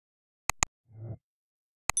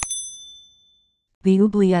The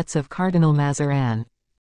oubliettes of Cardinal Mazarin.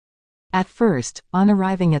 At first, on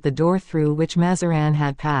arriving at the door through which Mazarin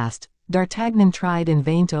had passed, D'Artagnan tried in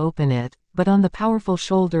vain to open it, but on the powerful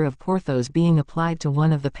shoulder of Porthos being applied to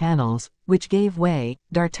one of the panels, which gave way,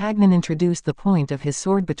 D'Artagnan introduced the point of his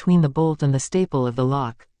sword between the bolt and the staple of the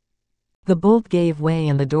lock. The bolt gave way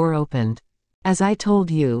and the door opened. As I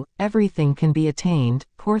told you, everything can be attained,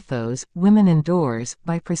 Porthos, women and doors,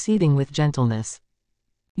 by proceeding with gentleness.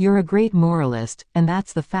 You're a great moralist, and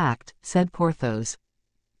that's the fact, said Porthos.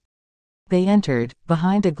 They entered,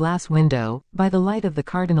 behind a glass window, by the light of the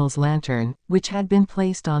cardinal's lantern, which had been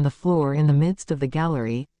placed on the floor in the midst of the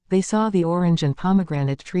gallery. They saw the orange and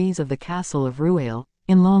pomegranate trees of the castle of Rueil,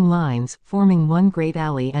 in long lines, forming one great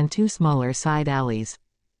alley and two smaller side alleys.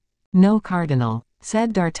 No cardinal,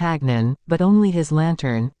 said D'Artagnan, but only his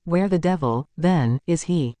lantern. Where the devil, then, is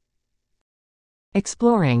he?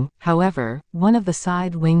 Exploring, however, one of the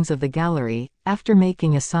side wings of the gallery, after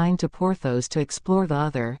making a sign to Porthos to explore the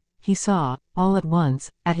other, he saw, all at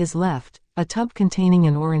once, at his left, a tub containing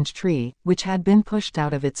an orange tree, which had been pushed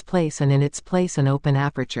out of its place and in its place an open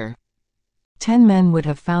aperture. 10 men would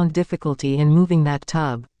have found difficulty in moving that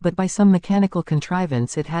tub, but by some mechanical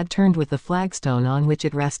contrivance it had turned with the flagstone on which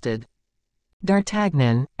it rested.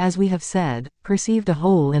 D'Artagnan, as we have said, perceived a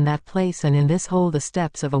hole in that place and in this hole the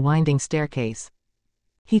steps of a winding staircase.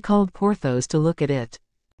 He called Porthos to look at it.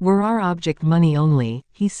 Were our object money only,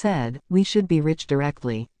 he said, we should be rich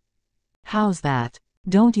directly. How's that?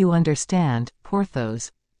 Don't you understand,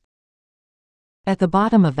 Porthos? At the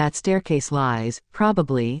bottom of that staircase lies,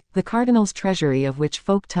 probably, the cardinal's treasury of which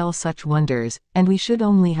folk tell such wonders, and we should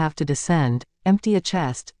only have to descend, empty a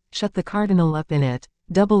chest, shut the cardinal up in it,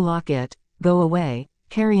 double lock it, go away,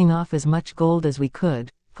 carrying off as much gold as we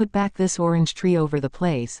could, put back this orange tree over the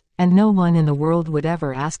place, and no one in the world would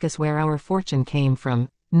ever ask us where our fortune came from,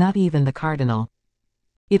 not even the cardinal.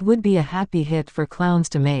 It would be a happy hit for clowns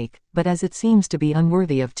to make, but as it seems to be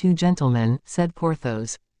unworthy of 2 gentlemen, said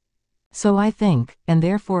Porthos. So I think, and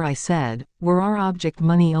therefore I said, were our object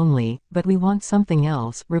money only, but we want something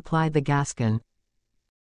else, replied the Gascon.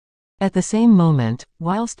 At the same moment,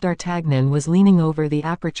 whilst D'Artagnan was leaning over the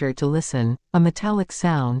aperture to listen, a metallic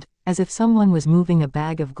sound, as if someone was moving a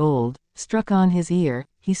bag of gold, struck on his ear.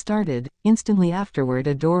 He started. Instantly afterward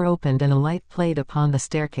a door opened and a light played upon the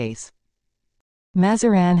staircase.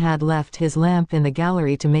 Mazarin had left his lamp in the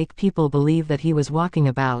gallery to make people believe that he was walking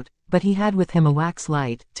about, but he had with him a wax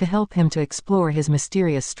light, to help him to explore his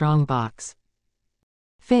mysterious strong box.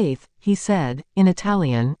 Faith, he said, in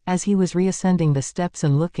Italian, as he was reascending the steps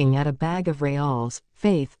and looking at a bag of reals,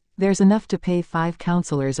 faith, there's enough to pay 5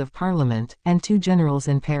 councillors of parliament, and 2 generals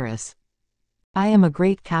in Paris. I am a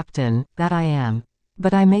great captain, that I am.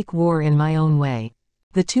 But I make war in my own way.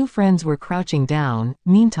 The 2 friends were crouching down,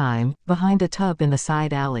 meantime, behind a tub in the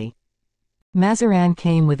side alley. Mazarin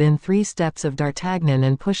came within 3 steps of D'Artagnan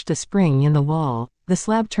and pushed a spring in the wall. The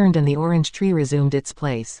slab turned and the orange tree resumed its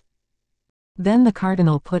place. Then the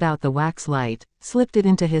cardinal put out the wax light, slipped it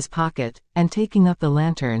into his pocket, and taking up the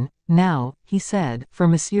lantern, now, he said, for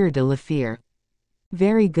Monsieur de la Fère.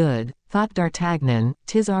 Very good, thought D'Artagnan,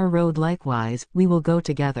 'tis our road likewise, we will go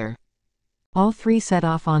together. All 3 set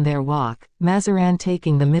off on their walk, Mazarin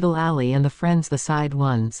taking the middle alley and the friends the side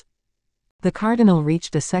ones. The cardinal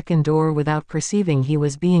reached a second door without perceiving he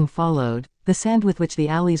was being followed. The sand with which the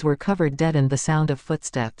alleys were covered deadened the sound of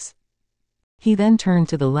footsteps. He then turned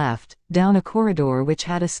to the left, down a corridor which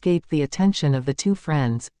had escaped the attention of the 2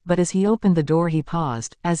 friends, but as he opened the door he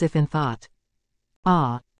paused, as if in thought.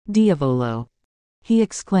 Ah, diavolo! He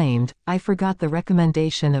exclaimed, I forgot the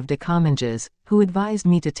recommendation of de Comminges, who advised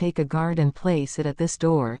me to take a guard and place it at this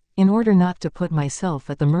door, in order not to put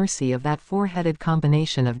myself at the mercy of that 4-headed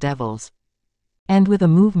combination of devils. And with a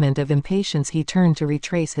movement of impatience he turned to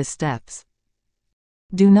retrace his steps.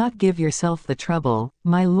 Do not give yourself the trouble,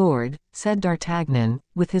 my lord, said D'Artagnan,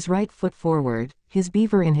 with his right foot forward, his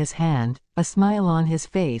beaver in his hand, a smile on his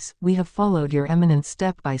face. We have followed your eminence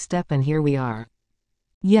step by step and here we are.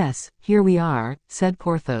 Yes, here we are, said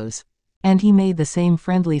Porthos. And he made the same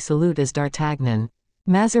friendly salute as D'Artagnan.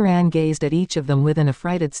 Mazarin gazed at each of them with an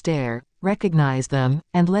affrighted stare, recognized them,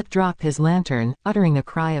 and let drop his lantern, uttering a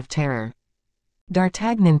cry of terror.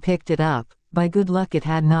 D'Artagnan picked it up. By good luck it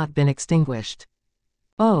had not been extinguished.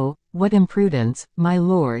 Oh, what imprudence, my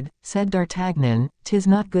lord, said D'Artagnan, 'tis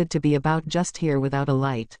not good to be about just here without a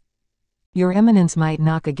light. Your eminence might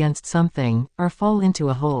knock against something, or fall into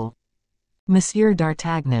a hole. Monsieur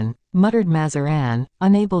d'Artagnan, muttered Mazarin,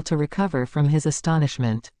 unable to recover from his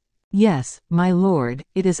astonishment. Yes, my lord,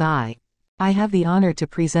 it is I. I have the honor to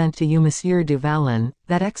present to you Monsieur du Vallon,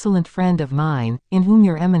 that excellent friend of mine, in whom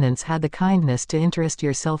your eminence had the kindness to interest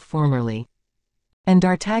yourself formerly." And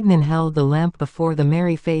D'Artagnan held the lamp before the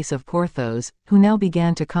merry face of Porthos, who now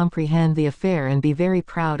began to comprehend the affair and be very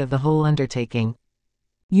proud of the whole undertaking.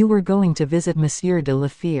 "You were going to visit Monsieur de la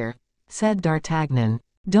Fère," said D'Artagnan.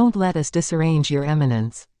 "Don't let us disarrange your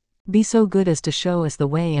eminence. Be so good as to show us the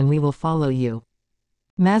way and we will follow you."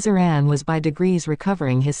 Mazarin was by degrees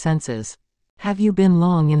recovering his senses. "Have you been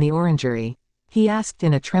long in the orangery?" he asked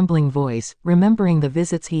in a trembling voice, remembering the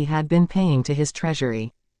visits he had been paying to his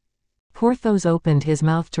treasury. Porthos opened his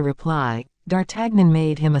mouth to reply. D'Artagnan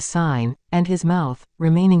made him a sign, and his mouth,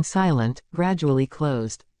 remaining silent, gradually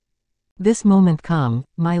closed. "This moment come,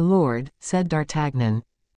 my lord," said D'Artagnan.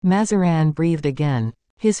 Mazarin breathed again.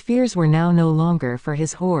 His fears were now no longer for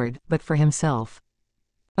his hoard, but for himself.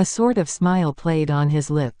 A sort of smile played on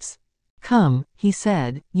his lips. "Come," he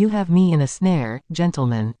said, "you have me in a snare,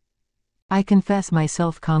 gentlemen. I confess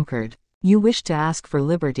myself conquered. You wish to ask for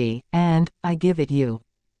liberty, and I give it you."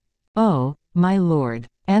 "Oh, my lord,"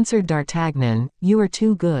 answered D'Artagnan, "you are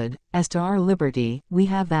too good. As to our liberty, we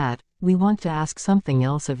have that. We want to ask something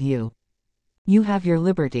else of you." "You have your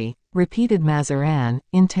liberty," repeated Mazarin,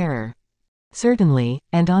 in terror. "Certainly,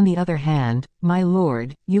 and on the other hand, my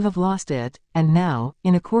lord, you have lost it, and now,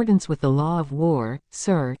 in accordance with the law of war,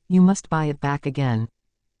 sir, you must buy it back again."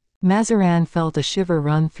 Mazarin felt a shiver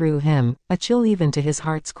run through him, a chill even to his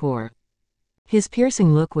heart's core. His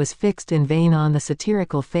piercing look was fixed in vain on the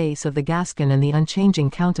satirical face of the Gascon and the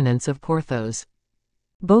unchanging countenance of Porthos.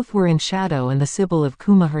 Both were in shadow and the Sibyl of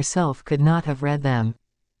Cumae herself could not have read them.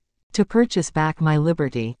 "To purchase back my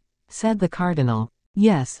liberty," said the cardinal.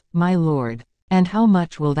 "Yes, my lord. And how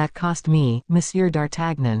much will that cost me, Monsieur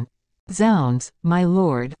d'Artagnan?" "Zounds, my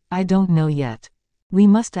lord, I don't know yet. We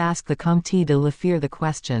must ask the Comte de la Fère the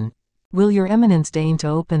question. Will your eminence deign to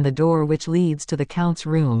open the door which leads to the count's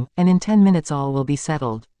room, and in 10 minutes all will be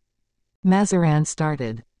settled." Mazarin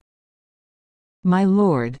started. "My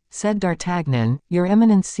lord," said D'Artagnan, "your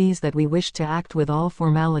eminence sees that we wish to act with all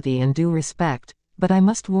formality and due respect, but I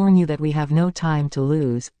must warn you that we have no time to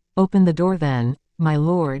lose. Open the door then, my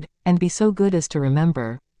lord, and be so good as to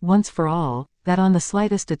remember, once for all, that on the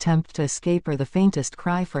slightest attempt to escape or the faintest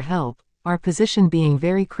cry for help, our position being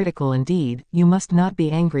very critical indeed, you must not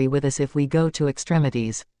be angry with us if we go to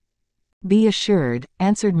extremities." "Be assured,"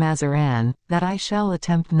 answered Mazarin, "that I shall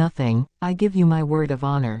attempt nothing. I give you my word of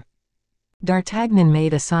honor." D'Artagnan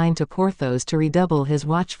made a sign to Porthos to redouble his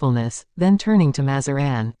watchfulness, then turning to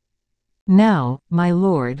Mazarin. "Now, my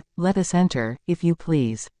lord, let us enter, if you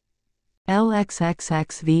please.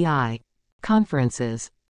 LXXXVI.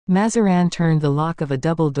 Conferences." Mazarin turned the lock of a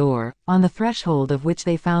double door, on the threshold of which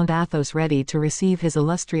they found Athos ready to receive his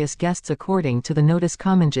illustrious guests according to the notice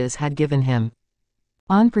Comminges had given him.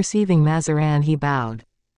 On perceiving Mazarin he bowed.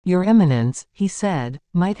 "Your eminence," he said,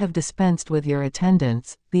 "might have dispensed with your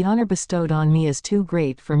attendants. The honor bestowed on me is too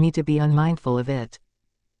great for me to be unmindful of it."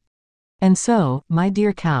 "And so, my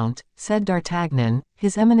dear count," said D'Artagnan,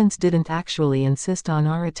 "his eminence didn't actually insist on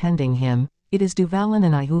our attending him. It is Du Vallon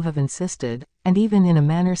and I who have insisted, and even in a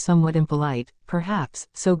manner somewhat impolite, perhaps,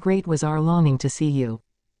 so great was our longing to see you."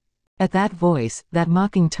 At that voice, that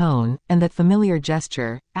mocking tone, and that familiar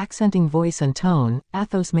gesture, accenting voice and tone,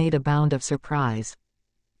 Athos made a bound of surprise.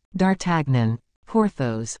 "D'Artagnan!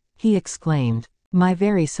 Porthos!" he exclaimed. "My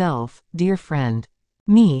very self, dear friend."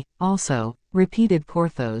 "Me, also," repeated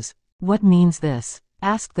Porthos. "What means this?"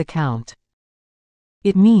 asked the count.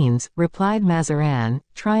 "It means," replied Mazarin,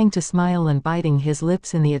 trying to smile and biting his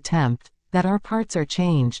lips in the attempt, "that our parts are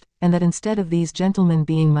changed, and that instead of these gentlemen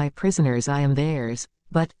being my prisoners I am theirs.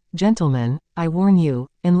 But, gentlemen, I warn you,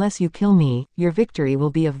 unless you kill me, your victory will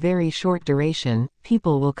be of very short duration.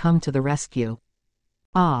 People will come to the rescue."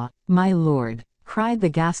 "Ah, my lord," cried the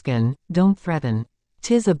Gascon, "don't threaten.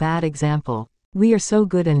 'Tis a bad example. We are so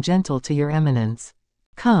good and gentle to your eminence.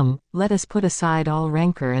 Come, let us put aside all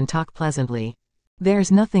rancor and talk pleasantly."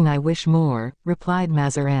 "There's nothing I wish more," replied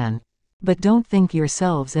Mazarin. "But don't think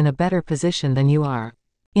yourselves in a better position than you are.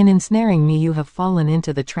 In ensnaring me you have fallen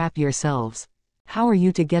into the trap yourselves. How are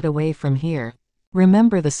you to get away from here?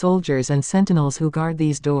 Remember the soldiers and sentinels who guard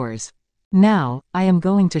these doors. Now, I am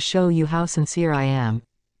going to show you how sincere I am."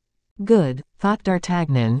 "Good," thought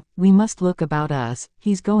D'Artagnan, "we must look about us,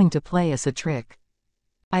 he's going to play us a trick."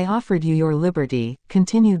 "I offered you your liberty,"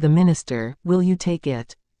 continued the minister, "will you take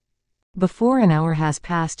it? Before an hour has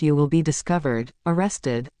passed you will be discovered,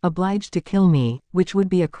 arrested, obliged to kill me, which would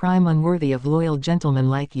be a crime unworthy of loyal gentlemen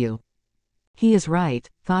like you." "He is right,"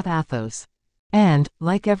 thought Athos. And,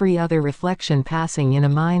 like every other reflection passing in a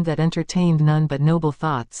mind that entertained none but noble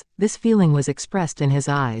thoughts, this feeling was expressed in his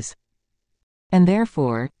eyes. And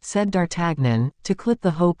therefore, said D'Artagnan, to clip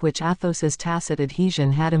the hope which Athos's tacit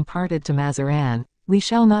adhesion had imparted to Mazarin, we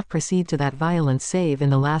shall not proceed to that violence save in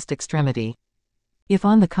the last extremity. If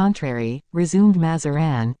on the contrary, resumed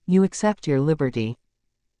Mazarin, you accept your liberty,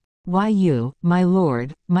 why you, my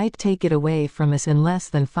lord, might take it away from us in less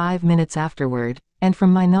than 5 minutes afterward, and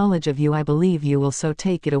from my knowledge of you I believe you will so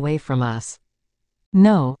take it away from us.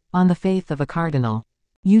 No, on the faith of a cardinal.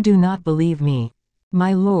 You do not believe me.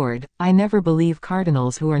 My lord, I never believe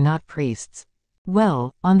cardinals who are not priests.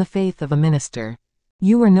 Well, on the faith of a minister.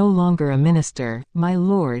 You are no longer a minister, my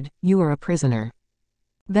lord, you are a prisoner.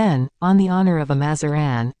 Then, on the honor of a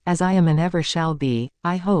Mazarin, as I am and ever shall be,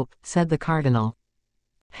 I hope, said the cardinal.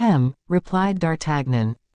 Hem, replied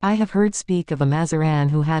D'Artagnan. I have heard speak of a Mazarin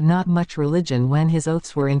who had not much religion when his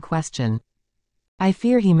oaths were in question. I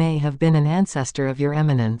fear he may have been an ancestor of your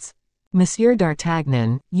eminence. Monsieur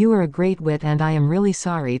D'Artagnan, you are a great wit and I am really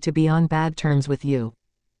sorry to be on bad terms with you.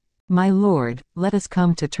 My lord, let us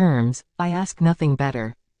come to terms, I ask nothing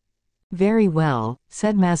better. Very well,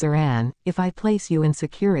 said Mazarin, if I place you in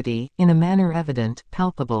security, in a manner evident,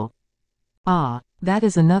 palpable. Ah, that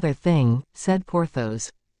is another thing, said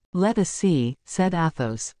Porthos. Let us see, said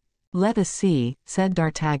Athos. Let us see, said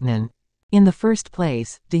D'Artagnan. In the first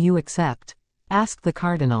place, do you accept? Asked the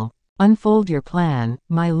cardinal. Unfold your plan,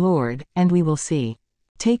 my lord, and we will see.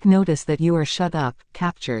 Take notice that you are shut up,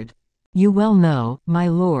 captured. You well know, my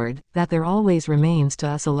lord, that there always remains to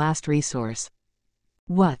us a last resource.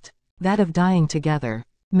 What? That of dying together.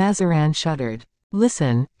 Mazarin shuddered.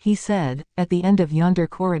 Listen, he said, at the end of yonder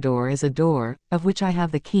corridor is a door, of which I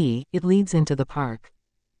have the key, it leads into the park.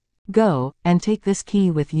 Go, and take this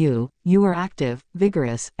key with you, you are active,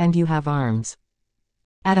 vigorous, and you have arms.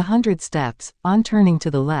 At 100 steps, on turning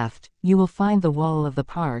to the left, you will find the wall of the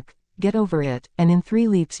park, get over it, and in 3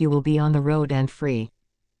 leaps you will be on the road and free.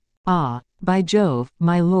 Ah, by Jove,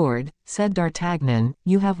 my lord, said D'Artagnan,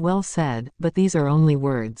 you have well said, but these are only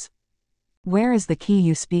words. Where is the key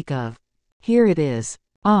you speak of? Here it is.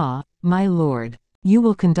 Ah, my lord, you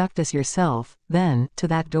will conduct us yourself, then, to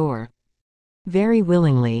that door. Very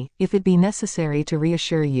willingly, if it be necessary to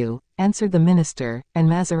reassure you, answered the minister, and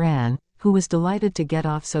Mazarin, who was delighted to get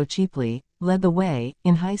off so cheaply, led the way,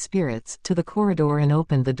 in high spirits, to the corridor and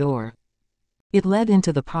opened the door. It led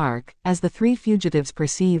into the park, as the 3 fugitives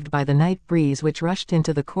perceived by the night breeze which rushed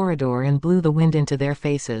into the corridor and blew the wind into their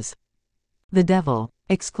faces. The devil!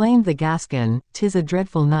 Exclaimed the Gascon, 'tis a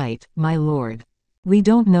dreadful night, my lord. We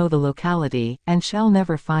don't know the locality, and shall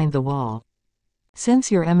never find the wall.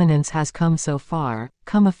 Since your eminence has come so far,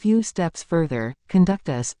 come a few steps further, conduct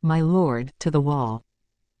us, my lord, to the wall.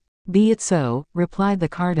 Be it so, replied the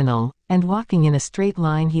cardinal, and walking in a straight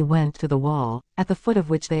line he went to the wall, at the foot of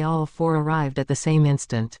which they all 4 arrived at the same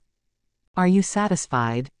instant. Are you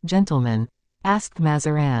satisfied, gentlemen? Asked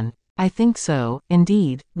Mazarin. I think so,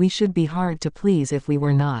 indeed, we should be hard to please if we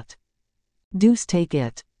were not. Deuce take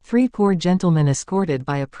it, 3 poor gentlemen escorted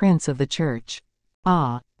by a prince of the church.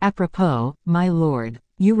 Ah, apropos, my lord,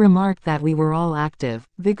 you remarked that we were all active,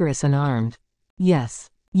 vigorous and armed. Yes,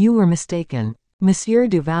 you were mistaken. Monsieur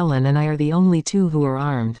du Vallon and I are the only 2 who are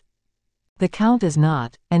armed. The count is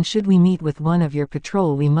not, and should we meet with one of your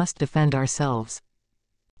patrol we must defend ourselves.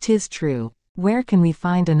 'Tis true. Where can we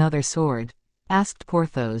find another sword? Asked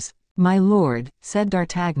Porthos. My lord, said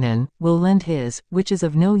D'Artagnan, will lend his, which is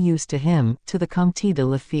of no use to him, to the Comte de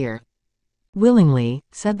la Fere. Willingly,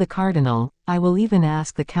 said the cardinal, I will even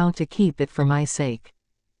ask the count to keep it for my sake.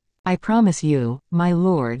 I promise you, my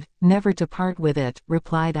lord, never to part with it,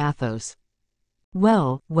 replied Athos.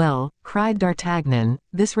 Well, well, cried D'Artagnan,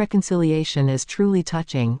 this reconciliation is truly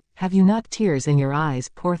touching. Have you not tears in your eyes,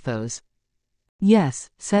 Porthos? Yes,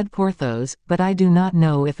 said Porthos, but I do not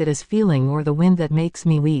know if it is feeling or the wind that makes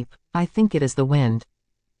me weep. I think it is the wind.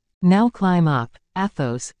 Now climb up,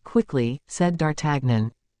 Athos, quickly, said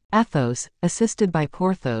D'Artagnan. Athos, assisted by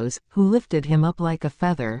Porthos, who lifted him up like a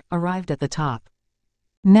feather, arrived at the top.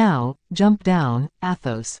 Now, jump down,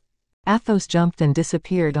 Athos. Athos jumped and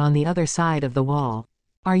disappeared on the other side of the wall.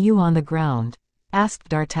 Are you on the ground? Asked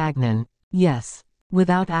D'Artagnan. Yes.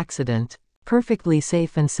 Without accident. Perfectly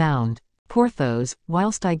safe and sound. Porthos,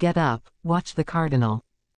 whilst I get up, watch the cardinal.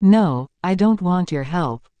 No, I don't want your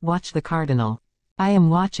help, watch the cardinal. I am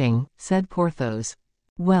watching, said Porthos.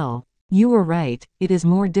 Well, you were right, it is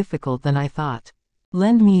more difficult than I thought.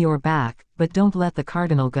 Lend me your back, but don't let the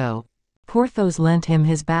cardinal go. Porthos lent him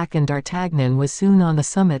his back and D'Artagnan was soon on the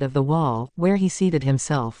summit of the wall, where he seated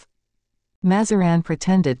himself. Mazarin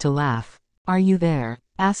pretended to laugh. Are you there?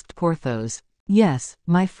 Asked Porthos. Yes,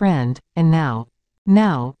 my friend, and now?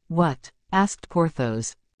 Now, what? Asked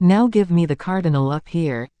Porthos. Now give me the cardinal up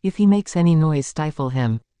here, if he makes any noise stifle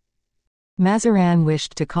him. Mazarin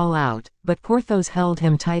wished to call out, but Porthos held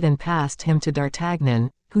him tight and passed him to D'Artagnan,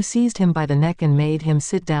 who seized him by the neck and made him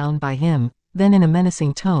sit down by him. Then in a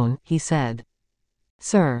menacing tone, he said,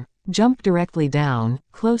 "Sir, jump directly down,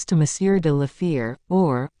 close to Monsieur de la Fere,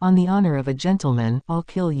 or, on the honor of a gentleman, I'll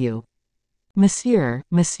kill you." "Monsieur,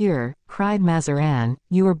 monsieur," cried Mazarin,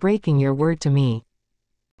 "you are breaking your word to me."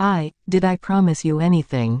 Did I promise you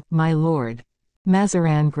anything, my lord?"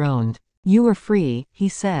 Mazarin groaned. "You were free," he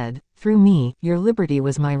said, "through me, your liberty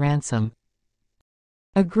was my ransom."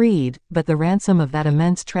 "Agreed, but the ransom of that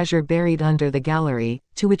immense treasure buried under the gallery,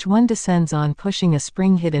 to which one descends on pushing a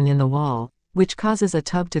spring hidden in the wall, which causes a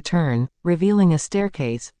tub to turn, revealing a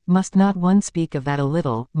staircase, must not one speak of that a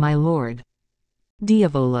little, my lord?"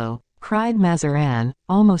 "Diavolo!" cried Mazarin,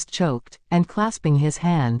 almost choked, and clasping his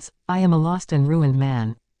hands, "I am a lost and ruined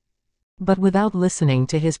man." But without listening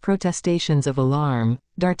to his protestations of alarm,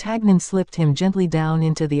 D'Artagnan slipped him gently down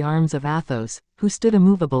into the arms of Athos, who stood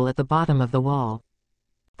immovable at the bottom of the wall.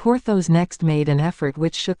 Porthos next made an effort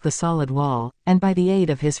which shook the solid wall, and by the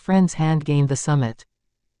aid of his friend's hand gained the summit.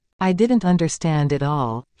 "I didn't understand it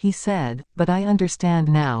all," he said, "but I understand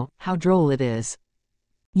now. How droll it is."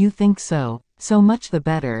 "You think so? So much the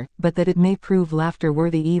better, but that it may prove laughter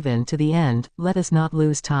worthy even to the end, let us not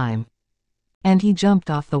lose time." And he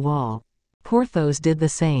jumped off the wall. Porthos did the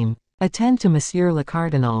same. "Attend to Monsieur le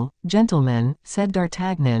Cardinal, gentlemen," said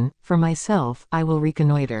D'Artagnan, "for myself, I will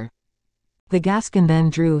reconnoiter." The Gascon then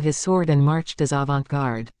drew his sword and marched as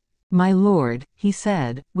avant-garde. "My lord," he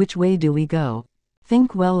said, "which way do we go?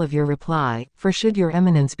 Think well of your reply, for should your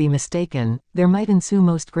eminence be mistaken, there might ensue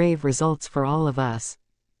most grave results for all of us."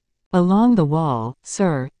 "Along the wall,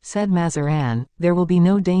 sir," said Mazarin, "there will be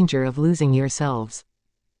no danger of losing yourselves."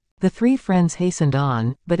 The three friends hastened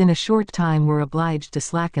on, but in a short time were obliged to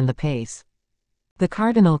slacken the pace. The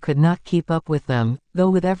cardinal could not keep up with them,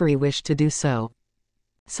 though with every wish to do so.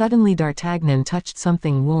 Suddenly D'Artagnan touched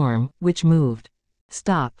something warm, which moved.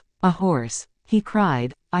 "Stop! A horse!" he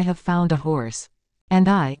cried. "I have found a horse." "And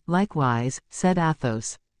I, likewise," said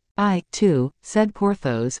Athos. "I, too," said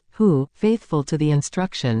Porthos, who, faithful to the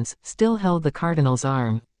instructions, still held the cardinal's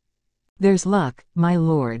arm. "There's luck, my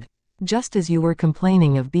lord. Just as you were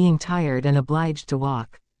complaining of being tired and obliged to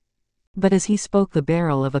walk." But as he spoke the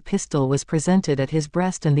barrel of a pistol was presented at his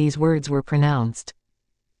breast and these words were pronounced.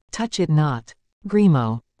 "Touch it not.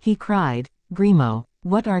 Grimaud," he cried, "Grimaud,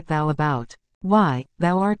 what art thou about? Why,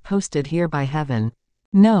 thou art posted here by heaven."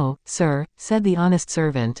 "No, sir," said the honest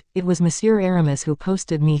servant, "it was Monsieur Aramis who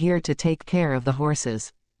posted me here to take care of the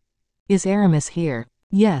horses." "Is Aramis here?"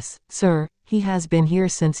 "Yes, sir, he has been here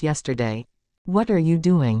since yesterday." "What are you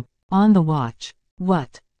doing?" "On the watch."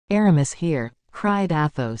 "What? Aramis here?" cried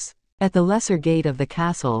Athos. "At the lesser gate of the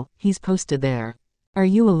castle, he's posted there." "Are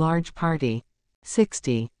you a large party?"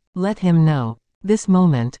 60. "Let him know. This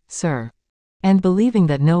moment, sir." And believing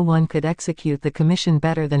that no one could execute the commission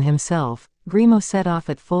better than himself, Grimaud set off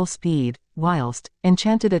at full speed, whilst,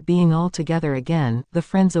 enchanted at being all together again, the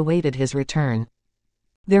friends awaited his return.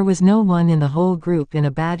 There was no one in the whole group in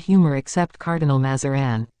a bad humor except Cardinal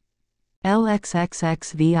Mazarin.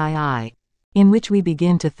 LXXXVII. In which we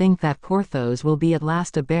begin to think that Porthos will be at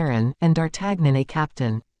last a baron, and D'Artagnan a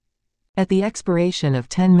captain. At the expiration of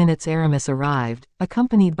 10 minutes Aramis arrived,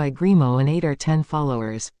 accompanied by Grimaud and 8 or 10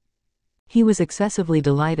 followers. He was excessively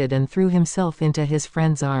delighted and threw himself into his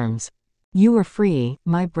friend's arms. "You are free,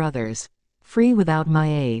 my brothers. Free without my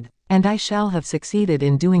aid, and I shall have succeeded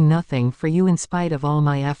in doing nothing for you in spite of all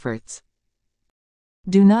my efforts.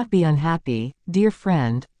 Do not be unhappy, dear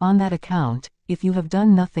friend, on that account. If you have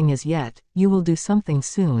done nothing as yet, you will do something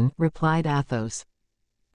soon," replied Athos.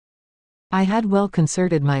 "I had well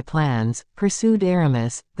concerted my plans," pursued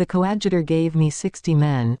Aramis. "The coadjutor gave me 60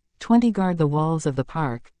 men, 20 guard the walls of the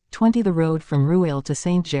park, 20 the road from Rueil to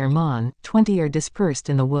Saint-Germain, 20 are dispersed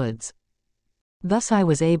in the woods. Thus I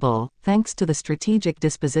was able, thanks to the strategic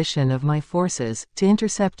disposition of my forces, to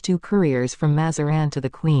intercept 2 couriers from Mazarin to the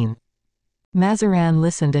Queen." Mazarin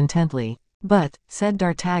listened intently. "But," said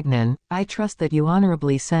D'Artagnan, "I trust that you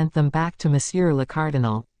honorably sent them back to Monsieur le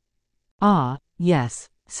Cardinal." "Ah, yes,"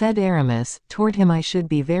 said Aramis, "toward him I should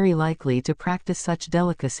be very likely to practice such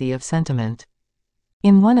delicacy of sentiment.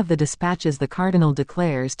 In one of the dispatches the cardinal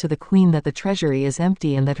declares to the Queen that the treasury is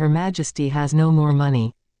empty and that Her Majesty has no more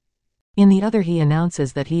money. In the other he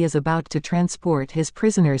announces that he is about to transport his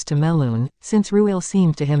prisoners to Melun, since Rueil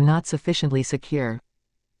seemed to him not sufficiently secure.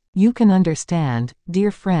 You can understand,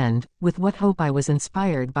 dear friend, with what hope I was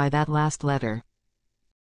inspired by that last letter.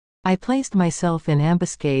 I placed myself in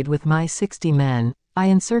ambuscade with my 60 men, I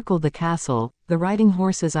encircled the castle, the riding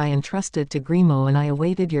horses I entrusted to Grimaud, and I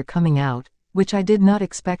awaited your coming out, which I did not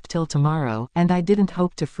expect till tomorrow, and I didn't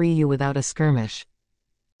hope to free you without a skirmish.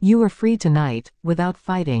 You were free tonight, without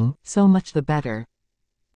fighting, so much the better.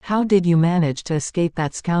 How did you manage to escape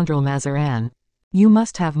that scoundrel Mazarin? You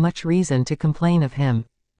must have much reason to complain of him.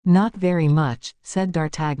 Not very much, said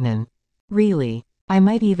D'Artagnan. Really, I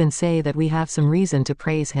might even say that we have some reason to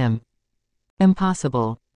praise him.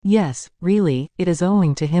 Impossible. Yes, really, it is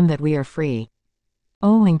owing to him that we are free.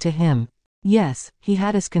 Owing to him. Yes, he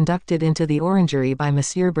had us conducted into the orangery by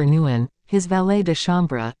Monsieur Bernouin, his valet de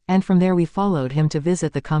chambre, and from there we followed him to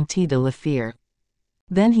visit the Comte de la Fere.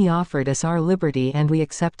 Then he offered us our liberty and we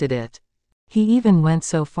accepted it. He even went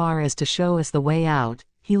so far as to show us the way out.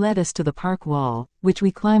 He led us to the park wall, which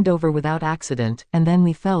we climbed over without accident, and then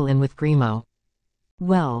we fell in with Grimaud.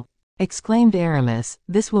 Well, exclaimed Aramis,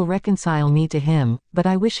 this will reconcile me to him, but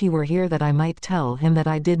I wish he were here that I might tell him that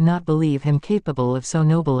I did not believe him capable of so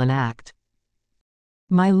noble an act.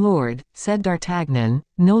 My lord, said D'Artagnan,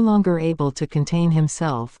 no longer able to contain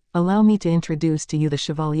himself, allow me to introduce to you the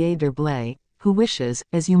Chevalier d'Herblay, who wishes,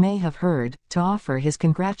 as you may have heard, to offer his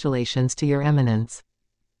congratulations to your eminence.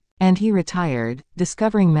 And he retired,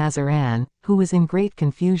 discovering Mazarin, who was in great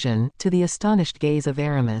confusion, to the astonished gaze of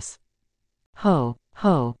Aramis. Ho,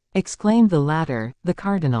 ho, exclaimed the latter, the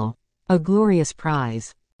cardinal. A glorious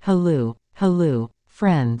prize. Halloo, halloo,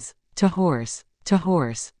 friends, to horse, to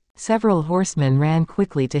horse. Several horsemen ran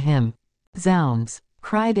quickly to him. Zounds,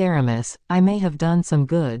 cried Aramis, I may have done some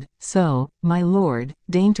good, so, my lord,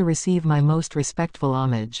 deign to receive my most respectful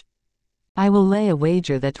homage. I will lay a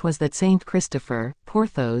wager that 'twas that Saint Christopher,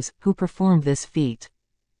 Porthos, who performed this feat.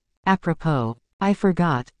 Apropos, I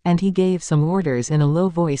forgot, and he gave some orders in a low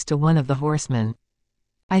voice to one of the horsemen.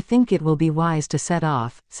 I think it will be wise to set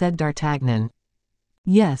off, said D'Artagnan.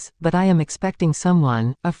 Yes, but I am expecting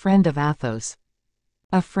someone, a friend of Athos.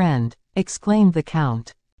 A friend, exclaimed the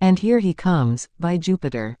count. And here he comes, by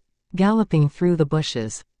Jupiter. Galloping through the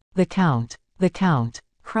bushes. The count,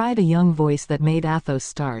 cried a young voice that made Athos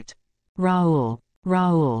start. Raoul,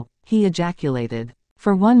 Raoul, he ejaculated.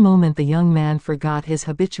 For one moment the young man forgot his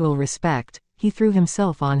habitual respect, he threw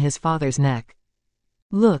himself on his father's neck.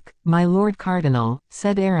 Look, my lord cardinal,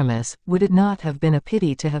 said Aramis, would it not have been a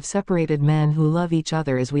pity to have separated men who love each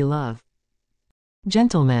other as we love?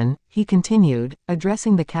 Gentlemen, he continued,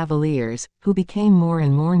 addressing the cavaliers, who became more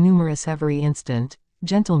and more numerous every instant,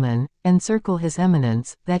 gentlemen, encircle his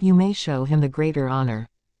eminence, that you may show him the greater honor.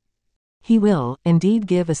 He will, indeed,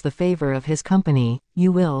 give us the favor of his company,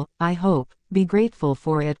 you will, I hope, be grateful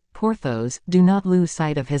for it. Porthos, do not lose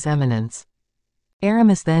sight of his eminence.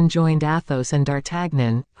 Aramis then joined Athos and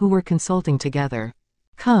D'Artagnan, who were consulting together.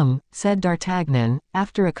 Come, said D'Artagnan,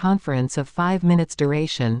 after a conference of 5 minutes'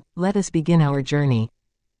 duration, let us begin our journey.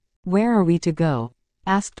 Where are we to go?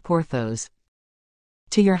 Asked Porthos.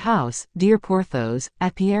 To your house, dear Porthos,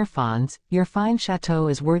 at Pierrefonds. Your fine chateau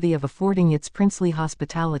is worthy of affording its princely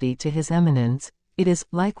hospitality to his eminence. It is,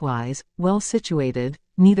 likewise, well situated,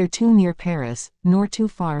 neither too near Paris, nor too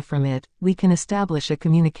far from it. We can establish a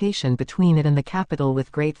communication between it and the capital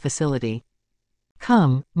with great facility.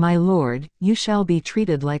 Come, my lord, you shall be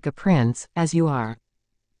treated like a prince, as you are.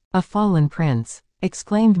 A fallen prince,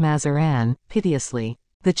 exclaimed Mazarin, piteously.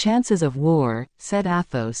 The chances of war, said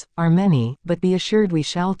Athos, are many, but be assured we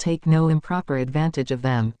shall take no improper advantage of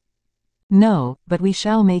them. No, but we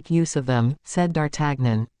shall make use of them, said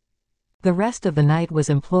D'Artagnan. The rest of the night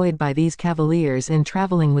was employed by these cavaliers in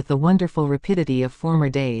traveling with the wonderful rapidity of former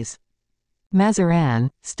days.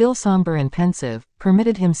 Mazarin, still sombre and pensive,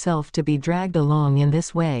 permitted himself to be dragged along in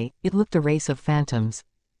this way. It looked a race of phantoms.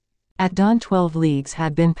 At dawn 12 leagues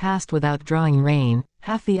had been passed without drawing rein,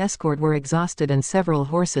 half the escort were exhausted and several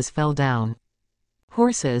horses fell down.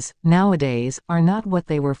 Horses, nowadays, are not what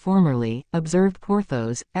they were formerly, observed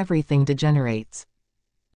Porthos, everything degenerates.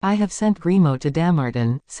 I have sent Grimaud to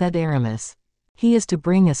Dammartin, said Aramis. He is to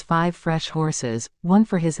bring us 5 fresh horses, 1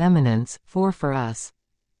 for his eminence, 4 for us.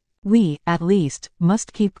 We, at least,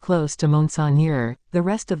 must keep close to Monseigneur, the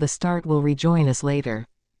rest of the start will rejoin us later.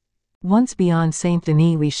 Once beyond Saint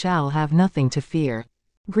Denis we shall have nothing to fear.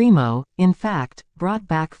 Grimaud, in fact, brought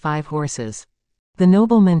back 5 horses. The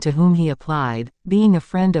nobleman to whom he applied, being a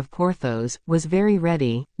friend of Porthos, was very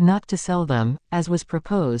ready, not to sell them, as was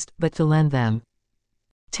proposed, but to lend them.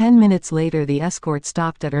 10 minutes later the escort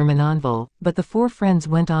stopped at Ermenonville, but the 4 friends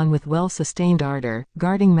went on with well-sustained ardor,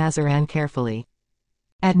 guarding Mazarin carefully.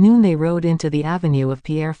 At noon they rode into the avenue of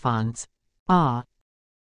Pierrefonds. Ah!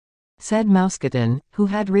 said Mousqueton, who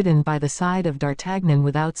had ridden by the side of D'Artagnan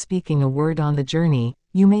without speaking a word on the journey,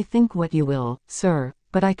 you may think what you will, sir,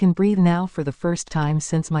 but I can breathe now for the first time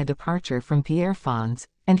since my departure from Pierrefonds,"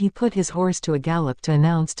 and he put his horse to a gallop to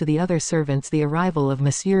announce to the other servants the arrival of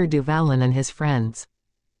Monsieur du Vallon and his friends.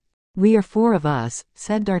 "We are 4 of us,"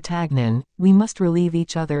 said D'Artagnan, "we must relieve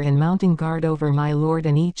each other in mounting guard over my lord,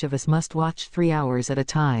 and each of us must watch 3 hours at a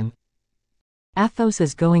time. Athos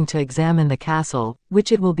is going to examine the castle,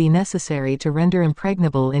 which it will be necessary to render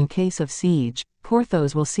impregnable in case of siege.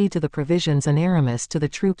 Porthos will see to the provisions and Aramis to the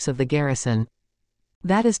troops of the garrison.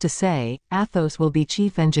 That is to say, Athos will be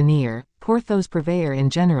chief engineer, Porthos purveyor in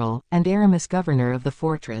general, and Aramis governor of the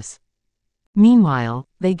fortress." Meanwhile,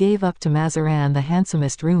 they gave up to Mazarin the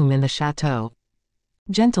handsomest room in the chateau.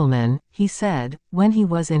 "Gentlemen," he said, when he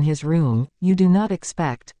was in his room, "you do not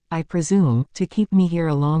expect, I presume, to keep me here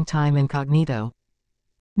a long time incognito?"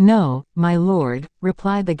 "No, my lord,"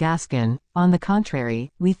 replied the Gascon, "on the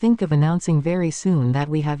contrary, we think of announcing very soon that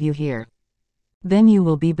we have you here." "Then you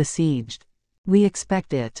will be besieged." "We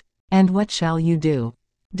expect it." "And what shall you do?"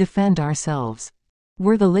 "Defend ourselves."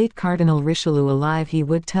 Were the late Cardinal Richelieu alive, he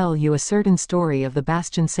would tell you a certain story of the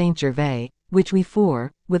Bastion Saint-Gervais, which we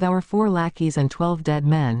 4, with our 4 lackeys and 12 dead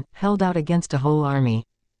men, held out against a whole army.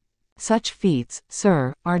 Such feats,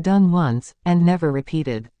 sir, are done once, and never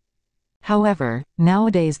repeated. However,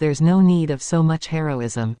 nowadays there's no need of so much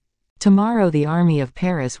heroism. Tomorrow the army of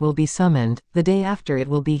Paris will be summoned, the day after it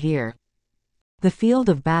will be here. The field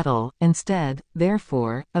of battle, instead,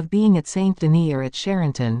 therefore, of being at Saint-Denis or at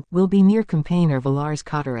Charenton, will be near Compiègne or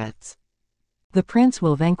Villars-Cotterets. The prince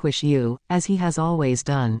will vanquish you, as he has always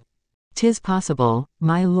done. 'Tis possible,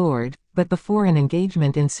 my lord, but before an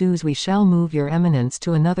engagement ensues we shall move your eminence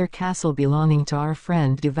to another castle belonging to our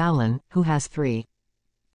friend Du Vallon, who has 3.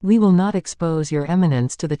 We will not expose your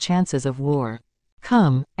eminence to the chances of war."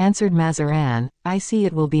 "Come," answered Mazarin, "I see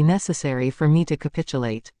it will be necessary for me to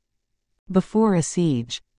capitulate." "Before a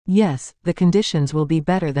siege?" "Yes, the conditions will be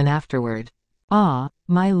better than afterward." "Ah,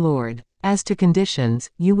 my lord, as to conditions,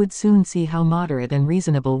 you would soon see how moderate and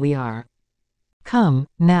reasonable we are." "Come,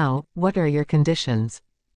 now, what are your conditions?"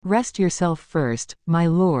 "Rest yourself first, my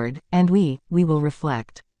lord, and we will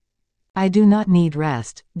reflect." "I do not need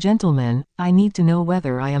rest, gentlemen, I need to know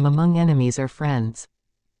whether I am among enemies or friends."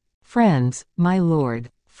 "Friends, my lord,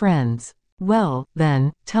 friends. Well,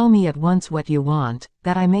 then, tell me at once what you want,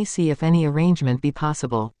 that I may see if any arrangement be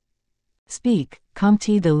possible." "Speak,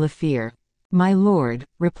 Comte de la Fère." "My lord,"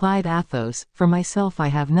 replied Athos, "for myself I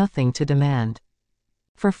have nothing to demand.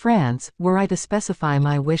 For France, were I to specify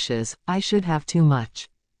my wishes, I should have too much.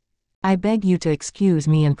 I beg you to excuse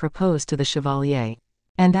me and propose to the chevalier."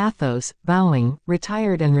 And Athos, bowing,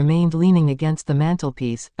 retired and remained leaning against the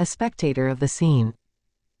mantelpiece, a spectator of the scene.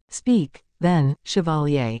 "Speak, then,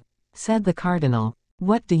 chevalier," said the cardinal.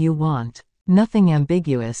 "What do you want? Nothing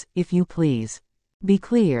ambiguous, if you please. Be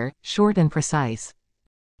clear, short and precise."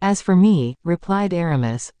 "As for me," replied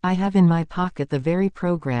Aramis, "I have in my pocket the very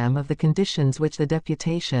programme of the conditions which the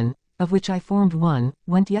deputation, of which I formed one,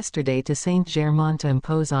 went yesterday to Saint-Germain to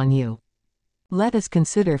impose on you. Let us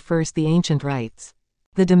consider first the ancient rights.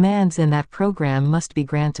 The demands in that programme must be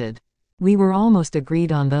granted." "We were almost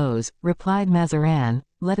agreed on those," replied Mazarin.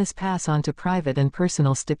 "Let us pass on to private and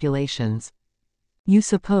personal stipulations." "You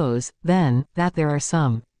suppose, then, that there are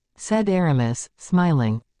some," said Aramis,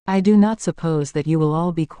 smiling. "I do not suppose that you will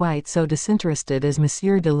all be quite so disinterested as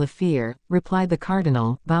Monsieur de la Fère," replied the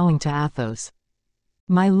cardinal, bowing to Athos.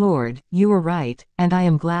 "My lord, you are right, and I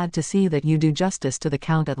am glad to see that you do justice to the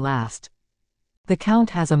count at last. The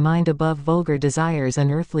count has a mind above vulgar desires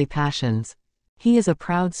and earthly passions. He is a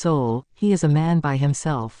proud soul, he is a man by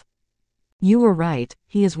himself. You are right,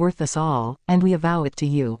 he is worth us all, and we avow it to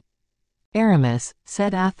you." "Aramis,"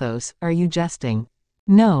 said Athos, "are you jesting?"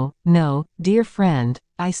 "No, no, dear friend,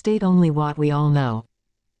 I state only what we all know.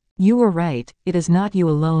 You are right, it is not you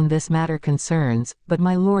alone this matter concerns, but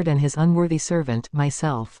my lord and his unworthy servant,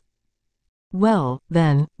 myself." "Well,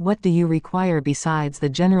 then, what do you require besides the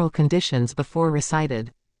general conditions before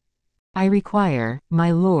recited?" "I require,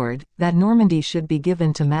 my lord, that Normandy should be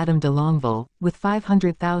given to Madame de Longueville, with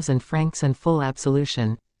 500,000 francs and full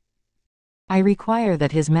absolution. I require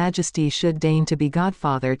that His Majesty should deign to be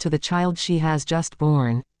godfather to the child she has just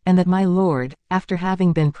born, and that my lord, after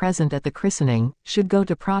having been present at the christening, should go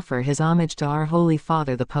to proffer his homage to our Holy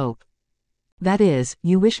Father the Pope. That is,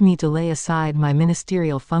 you wish me to lay aside my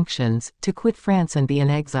ministerial functions, to quit France and be in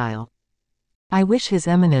exile. I wish His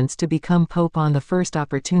Eminence to become Pope on the first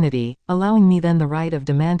opportunity, allowing me then the right of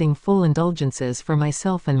demanding full indulgences for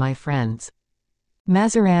myself and my friends."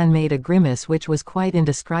 Mazarin made a grimace which was quite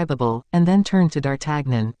indescribable, and then turned to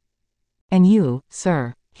D'Artagnan. "And you,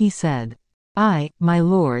 sir?" he said. My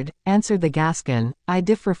lord," answered the Gascon, "I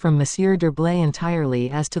differ from Monsieur d'Herblay entirely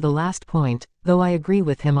as to the last point, though I agree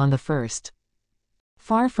with him on the first.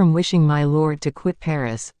 Far from wishing my lord to quit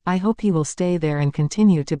Paris, I hope he will stay there and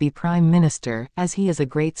continue to be Prime Minister, as he is a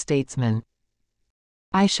great statesman.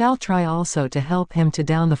 I shall try also to help him to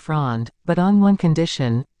down the Fronde, but on one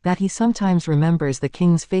condition, that he sometimes remembers the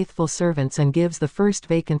king's faithful servants and gives the first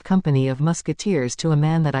vacant company of musketeers to a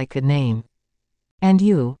man that I could name." "And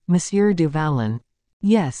you, Monsieur du Vallon?"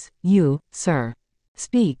 "Yes, you, sir."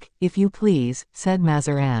 "Speak, if you please," said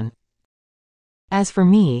Mazarin. "As for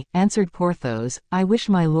me," answered Porthos, "I wish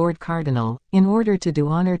my lord cardinal, in order to do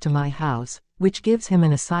honor to my house, which gives him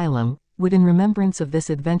an asylum, would in remembrance of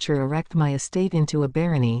this adventure erect my estate into a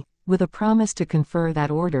barony, with a promise to confer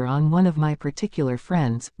that order on one of my particular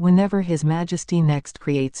friends, whenever his majesty next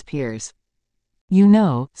creates peers. You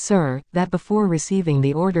know, sir, that before receiving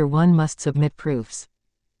the order one must submit proofs.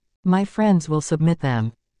 My friends will submit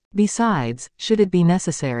them. Besides, should it be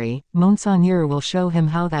necessary, Monseigneur will show him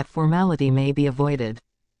how that formality may be avoided."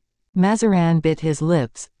 Mazarin bit his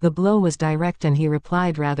lips, the blow was direct and he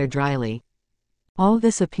replied rather dryly, "All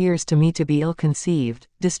this appears to me to be ill-conceived,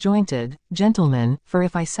 disjointed, gentlemen, for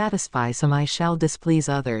if I satisfy some I shall displease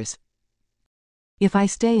others. If I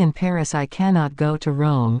stay in Paris I cannot go to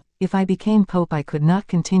Rome, if I became Pope I could not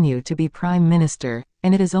continue to be Prime Minister,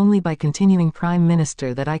 and it is only by continuing Prime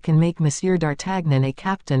Minister that I can make Monsieur d'Artagnan a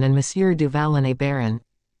captain and Monsieur du Vallon a baron."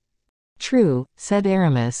 "True," said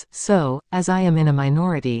Aramis, "so, as I am in a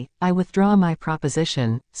minority, I withdraw my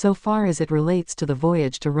proposition, so far as it relates to the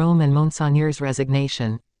voyage to Rome and Monseigneur's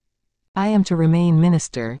resignation." "I am to remain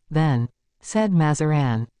minister, then," said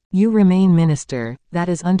Mazarin. "You remain minister, that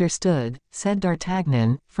is understood," said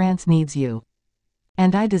D'Artagnan, "France needs you."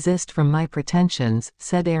 "And I desist from my pretensions,"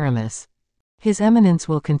 said Aramis. "His Eminence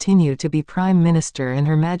will continue to be Prime Minister and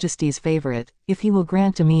Her Majesty's favorite, if he will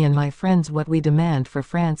grant to me and my friends what we demand for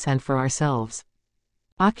France and for ourselves.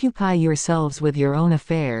 Occupy yourselves with your own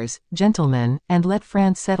affairs, gentlemen, and let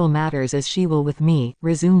France settle matters as she will with me,"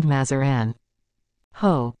 resumed Mazarin.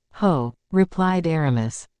 "Ho, ho," replied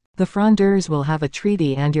Aramis. "The Frondeurs will have a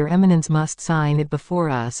treaty and your Eminence must sign it before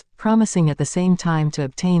us, promising at the same time to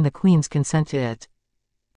obtain the Queen's consent to it."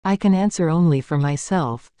 "I can answer only for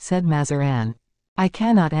myself," said Mazarin. "I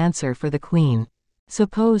cannot answer for the Queen.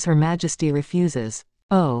 Suppose Her Majesty refuses?"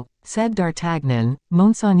 "Oh," said D'Artagnan,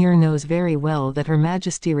 "Monseigneur knows very well that Her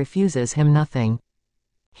Majesty refuses him nothing."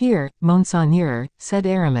 "Here, Monseigneur," said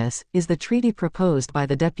Aramis, "is the treaty proposed by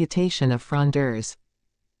the deputation of Frondeurs.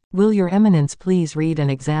 Will your Eminence please read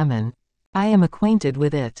and examine? I am acquainted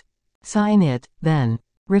with it. Sign it, then.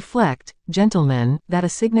 Reflect, gentlemen, that a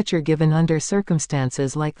signature given under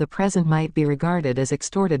circumstances like the present might be regarded as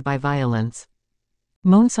extorted by violence.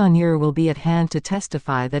 Monseigneur will be at hand to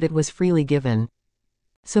testify that it was freely given.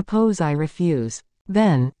 Suppose I refuse?"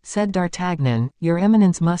 "Then," said D'Artagnan, "your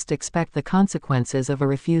Eminence must expect the consequences of a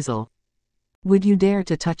refusal. Would you dare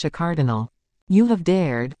to touch a cardinal? You have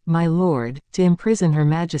dared, my lord, to imprison Her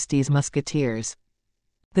Majesty's musketeers.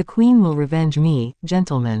 The Queen will revenge me,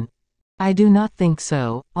 gentlemen. I do not think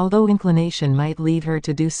so, although inclination might lead her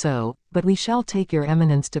to do so, but we shall take your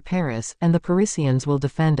Eminence to Paris and the Parisians will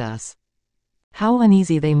defend us." "How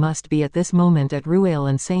uneasy they must be at this moment at Rueil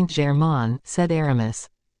and Saint-Germain," said Aramis.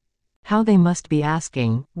 "How they must be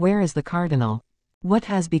asking, where is the cardinal? What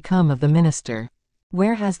has become of the minister?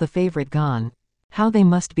 Where has the favorite gone? How they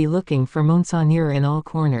must be looking for Monseigneur in all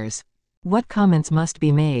corners. What comments must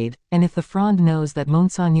be made, and if the Fronde knows that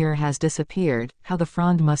Monseigneur has disappeared, how the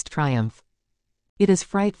Fronde must triumph." "It is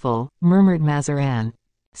frightful," murmured Mazarin.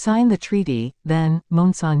 "Sign the treaty, then,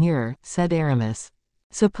 Monseigneur," said Aramis.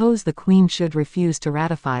 "Suppose the Queen should refuse to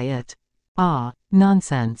ratify it?" "Ah,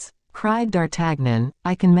 nonsense," cried D'Artagnan,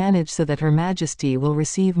 "I can manage so that Her Majesty will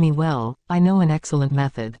receive me well, I know an excellent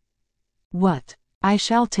method." "What?" "I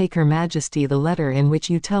shall take Her Majesty the letter in which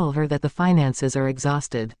you tell her that the finances are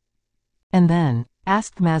exhausted." "And then?"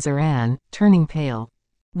 asked Mazarin, turning pale.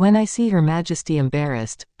 "When I see Her Majesty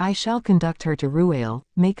embarrassed, I shall conduct her to Rueil,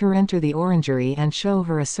 make her enter the orangery and show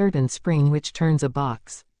her a certain spring which turns a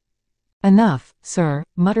box." "Enough, sir,"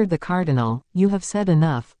 muttered the cardinal, "you have said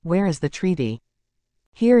enough, where is the treaty?"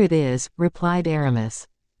 "Here it is," replied Aramis.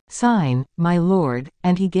 "Sign, my lord,"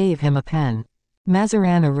 and he gave him a pen.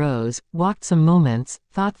 Mazarin arose, walked some moments,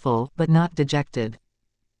 thoughtful but not dejected.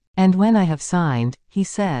 "And when I have signed," he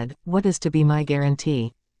said, "what is to be my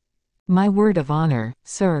guarantee?" "My word of honor,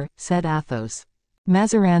 sir," said Athos.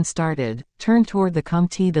 Mazarin started, turned toward the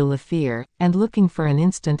Comte de la Fere, and looking for an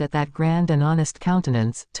instant at that grand and honest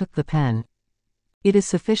countenance, took the pen. "It is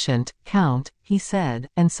sufficient, Count," he said,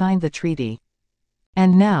 and signed the treaty.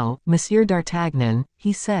 "And now, Monsieur d'Artagnan,"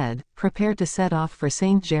 he said, "prepare to set off for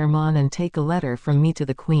Saint-Germain and take a letter from me to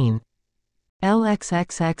the Queen.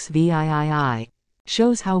 LXXXVIII.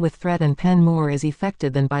 Shows how with thread and pen more is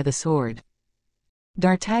effected than by the sword."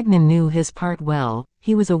 D'Artagnan knew his part well.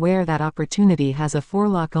 He was aware that opportunity has a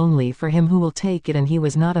forelock only for him who will take it, and he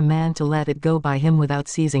was not a man to let it go by him without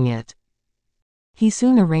seizing it. He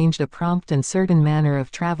soon arranged a prompt and certain manner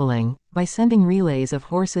of traveling, by sending relays of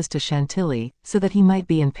horses to Chantilly, so that he might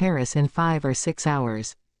be in Paris in 5 or 6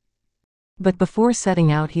 hours. But before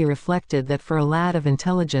setting out he reflected that for a lad of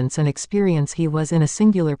intelligence and experience he was in a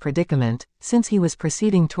singular predicament, since he was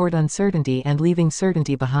proceeding toward uncertainty and leaving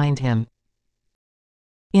certainty behind him.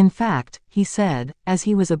 In fact, he said, as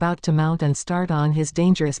he was about to mount and start on his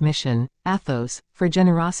dangerous mission, Athos, for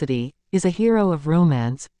generosity, is a hero of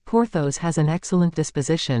romance, Porthos has an excellent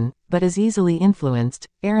disposition, but is easily influenced,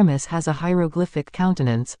 Aramis has a hieroglyphic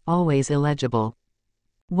countenance, always illegible.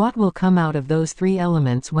 What will come out of those 3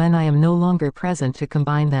 elements when I am no longer present to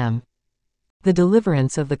combine them? The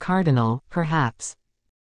deliverance of the cardinal, perhaps.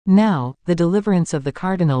 Now, the deliverance of the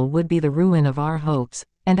cardinal would be the ruin of our hopes,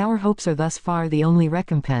 and our hopes are thus far the only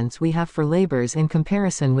recompense we have for labors in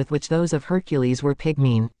comparison with which those of Hercules were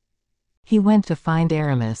pygmean. He went to find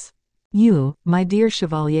Aramis. "You, my dear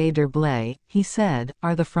Chevalier d'Herblay," he said,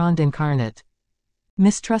 "are the Fronde incarnate.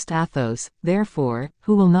 Mistrust Athos, therefore,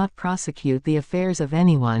 who will not prosecute the affairs of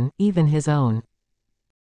anyone, even his own.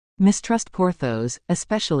 Mistrust Porthos,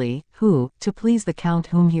 especially, who, to please the Count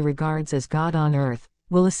whom he regards as God on earth,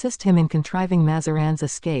 will assist him in contriving Mazarin's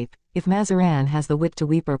escape, if Mazarin has the wit to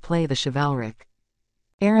weep or play the chivalric."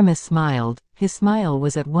 Aramis smiled. His smile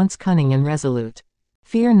was at once cunning and resolute.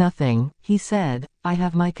 "Fear nothing," he said, "I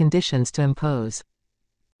have my conditions to impose.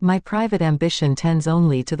 My private ambition tends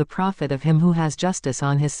only to the profit of him who has justice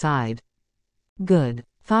on his side." "Good,"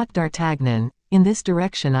 thought D'Artagnan, "in this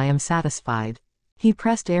direction I am satisfied." He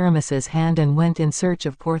pressed Aramis's hand and went in search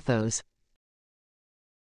of Porthos.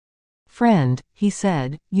 "Friend," he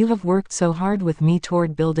said, "you have worked so hard with me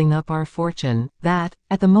toward building up our fortune, that,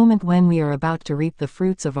 at the moment when we are about to reap the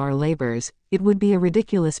fruits of our labors, it would be a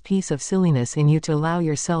ridiculous piece of silliness in you to allow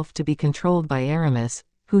yourself to be controlled by Aramis,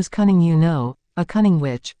 whose cunning you know, a cunning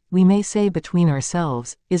which, we may say between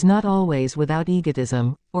ourselves, is not always without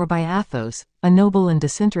egotism, or by Athos, a noble and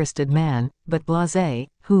disinterested man, but blasé,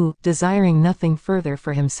 who, desiring nothing further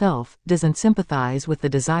for himself, doesn't sympathize with the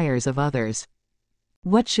desires of others.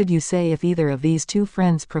 What should you say if either of these 2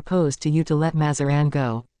 friends proposed to you to let Mazarin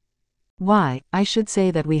go?" "Why, I should say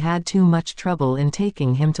that we had too much trouble in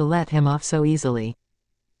taking him to let him off so easily."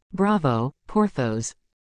 "Bravo, Porthos.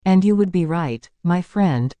 And you would be right, my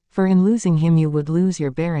friend, for in losing him you would lose your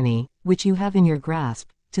barony, which you have in your grasp,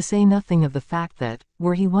 to say nothing of the fact that,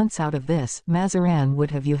 were he once out of this, Mazarin would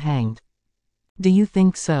have you hanged." "Do you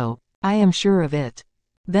think so?" "I am sure of it."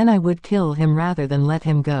 "Then I would kill him rather than let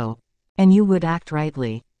him go." "And you would act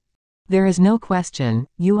rightly." "There is no question,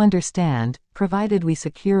 you understand, provided we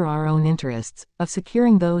secure our own interests, of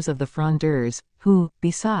securing those of the Frondeurs, who,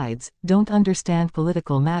 besides, don't understand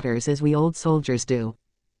political matters as we old soldiers do."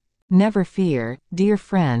 "Never fear, dear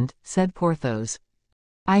friend," said Porthos.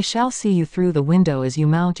 "I shall see you through the window as you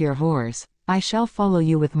mount your horse, I shall follow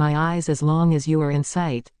you with my eyes as long as you are in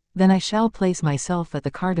sight, then I shall place myself at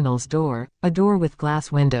the cardinal's door, a door with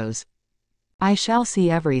glass windows. I shall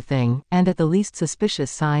see everything, and at the least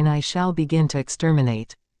suspicious sign I shall begin to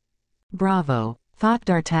exterminate." "Bravo," thought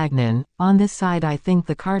D'Artagnan, "on this side I think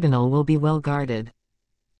the cardinal will be well guarded."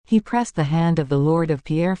 He pressed the hand of the Lord of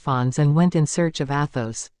Pierrefonds and went in search of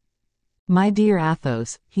Athos. "My dear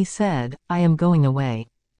Athos," he said, "I am going away.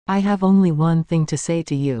 I have only one thing to say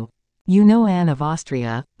to you. You know Anne of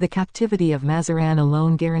Austria, the captivity of Mazarin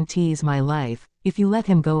alone guarantees my life, if you let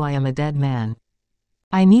him go I am a dead man.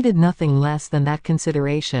 I needed nothing less than that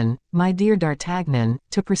consideration, my dear D'Artagnan,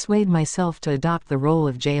 to persuade myself to adopt the role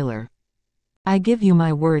of jailer. I give you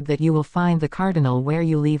my word that you will find the cardinal where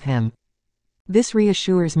you leave him." "This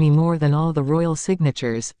reassures me more than all the royal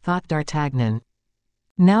signatures," thought D'Artagnan.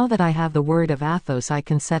 "Now that I have the word of Athos I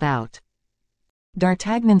can set out."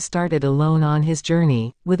 D'Artagnan started alone on his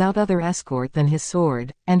journey, without other escort than his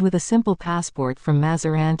sword, and with a simple passport from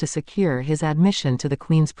Mazarin to secure his admission to the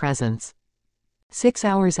Queen's presence. 6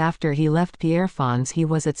 hours after he left Pierrefonds he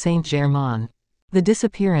was at Saint-Germain. The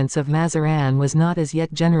disappearance of Mazarin was not as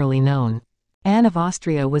yet generally known. Anne of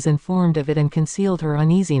Austria was informed of it and concealed her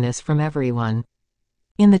uneasiness from everyone.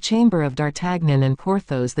 In the chamber of D'Artagnan and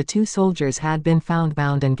Porthos the 2 soldiers had been found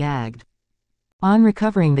bound and gagged. On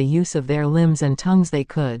recovering the use of their limbs and tongues they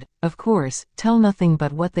could, of course, tell nothing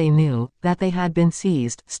but what they knew, that they had been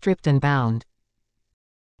seized, stripped and bound.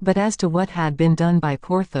 But as to what had been done by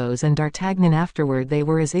Porthos and D'Artagnan afterward, they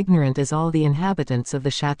were as ignorant as all the inhabitants of the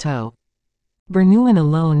chateau. Bernouin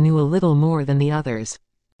alone knew a little more than the others.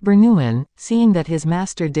 Bernouin, seeing that his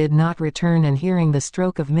master did not return and hearing the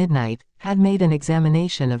stroke of midnight, had made an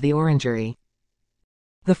examination of the orangery.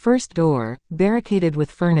 The first door, barricaded with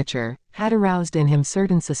furniture, had aroused in him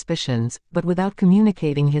certain suspicions, but without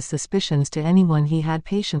communicating his suspicions to anyone he had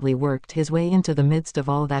patiently worked his way into the midst of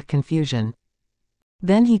all that confusion.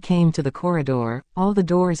 Then he came to the corridor, all the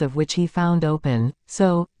doors of which he found open,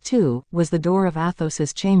 so, too, was the door of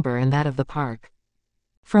Athos's chamber and that of the park.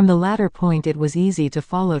 From the latter point it was easy to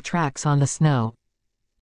follow tracks on the snow.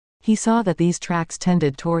 He saw that these tracks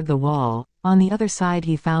tended toward the wall. On the other side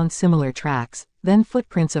he found similar tracks, then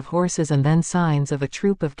footprints of horses and then signs of a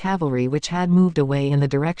troop of cavalry which had moved away in the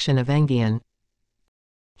direction of Enghien.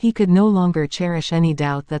 He could no longer cherish any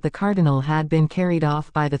doubt that the cardinal had been carried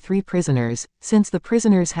off by the 3 prisoners, since the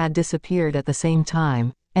prisoners had disappeared at the same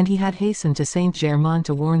time, and he had hastened to Saint-Germain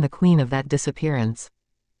to warn the queen of that disappearance.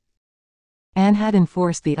 Anne had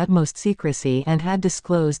enforced the utmost secrecy and had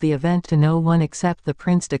disclosed the event to no one except the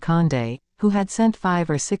Prince de Condé, who had sent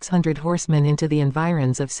 500 or 600 horsemen into the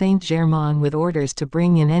environs of Saint-Germain with orders to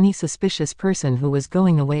bring in any suspicious person who was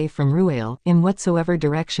going away from Rueil, in whatsoever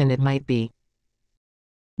direction it might be.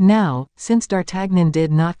 Now, since D'Artagnan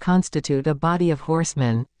did not constitute a body of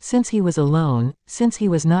horsemen, since he was alone, since he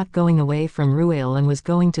was not going away from Rueil and was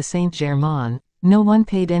going to Saint-Germain, no one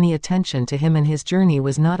paid any attention to him and his journey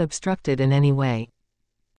was not obstructed in any way.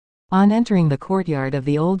 On entering the courtyard of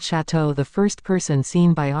the old chateau, the first person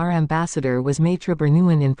seen by our ambassador was Maître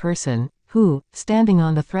Bernouin in person, who, standing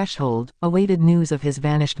on the threshold, awaited news of his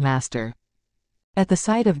vanished master. At the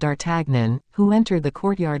sight of D'Artagnan, who entered the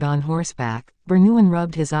courtyard on horseback, Bernouin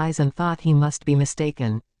rubbed his eyes and thought he must be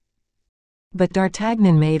mistaken. But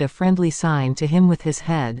D'Artagnan made a friendly sign to him with his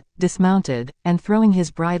head, dismounted, and throwing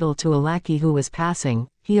his bridle to a lackey who was passing,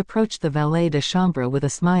 he approached the valet de chambre with a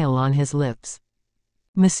smile on his lips.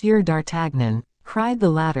 "Monsieur D'Artagnan," cried the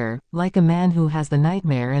latter, like a man who has the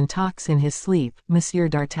nightmare and talks in his sleep, "Monsieur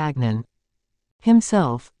D'Artagnan."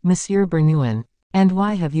 Himself, Monsieur Bernouin. "And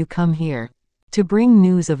why have you come here?" "To bring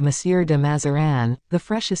news of Monsieur de Mazarin, the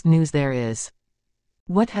freshest news there is."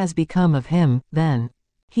 "What has become of him, then?"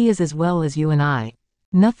 "He is as well as you and I."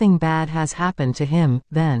 "Nothing bad has happened to him,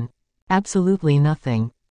 then?" "Absolutely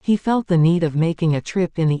nothing. He felt the need of making a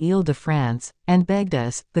trip in the Île-de-France, and begged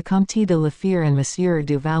us, the Comte de la Fère and Monsieur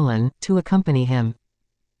du Vallon, to accompany him.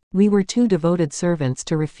 We were too devoted servants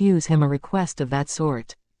to refuse him a request of that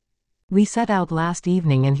sort. We set out last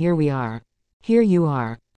evening and here we are. Here you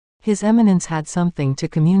are. His Eminence had something to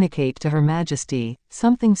communicate to Her Majesty,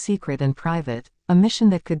 something secret and private, a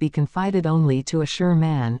mission that could be confided only to a sure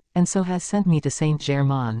man, and so has sent me to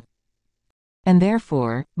Saint-Germain. And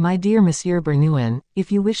therefore, my dear Monsieur Bernouin,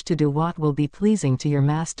 if you wish to do what will be pleasing to your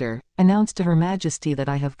master, announce to Her Majesty that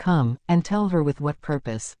I have come, and tell her with what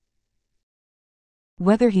purpose."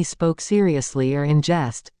 Whether he spoke seriously or in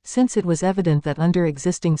jest, since it was evident that under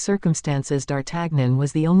existing circumstances D'Artagnan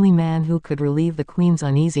was the only man who could relieve the queen's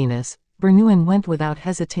uneasiness, Bernouin went without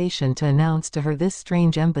hesitation to announce to her this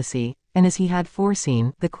strange embassy, and as he had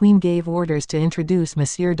foreseen, the queen gave orders to introduce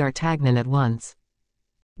Monsieur D'Artagnan at once.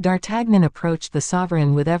 D'Artagnan approached the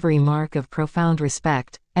sovereign with every mark of profound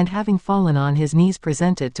respect, and having fallen on his knees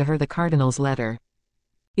presented to her the cardinal's letter.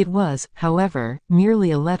 It was, however, merely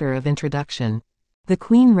a letter of introduction. The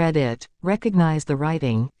queen read it, recognized the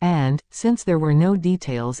writing, and, since there were no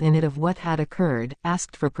details in it of what had occurred,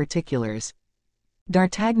 asked for particulars.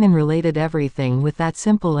 D'Artagnan related everything with that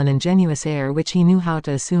simple and ingenuous air which he knew how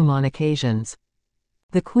to assume on occasions.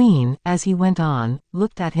 The queen, as he went on,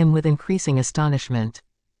 looked at him with increasing astonishment.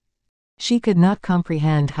 She could not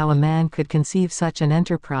comprehend how a man could conceive such an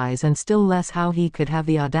enterprise and still less how he could have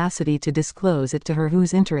the audacity to disclose it to her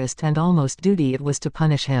whose interest and almost duty it was to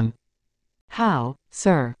punish him. "How,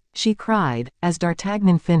 sir," she cried, as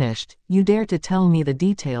D'Artagnan finished, "you dare to tell me the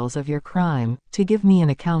details of your crime, to give me an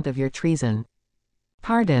account of your treason?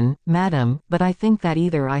 Pardon, madam, but I think that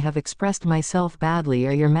either I have expressed myself badly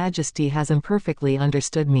or your Majesty has imperfectly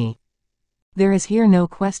understood me. There is here no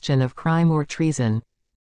question of crime or treason.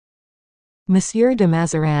 Monsieur de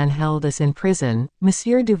Mazarin held us in prison,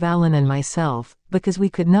 Monsieur du Vallon and myself, because we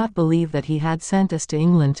could not believe that he had sent us to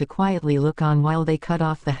England to quietly look on while they cut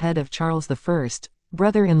off the head of Charles I,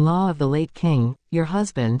 brother-in-law of the late king, your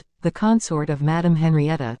husband, the consort of Madame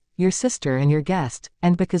Henrietta, your sister and your guest,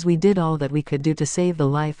 and because we did all that we could do to save the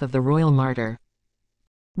life of the royal martyr.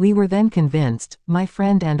 We were then convinced, my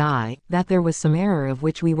friend and I, that there was some error of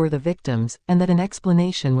which we were the victims, and that an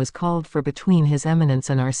explanation was called for between His Eminence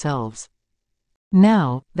and ourselves.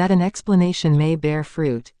 Now, that an explanation may bear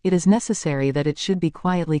fruit, it is necessary that it should be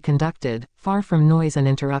quietly conducted, far from noise and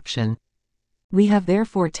interruption. We have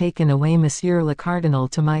therefore taken away Monsieur le Cardinal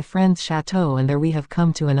to my friend's chateau, and there we have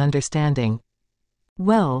come to an understanding.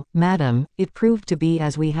 Well, madam, it proved to be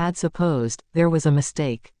as we had supposed, there was a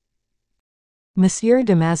mistake. Monsieur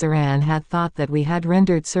de Mazarin had thought that we had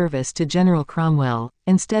rendered service to General Cromwell,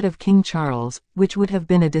 instead of King Charles, which would have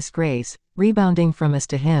been a disgrace, rebounding from us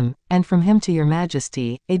to him, and from him to your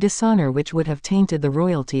majesty, a dishonour which would have tainted the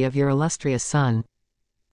royalty of your illustrious son.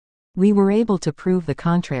 We were able to prove the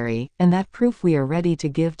contrary, and that proof we are ready to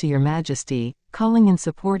give to your majesty, calling in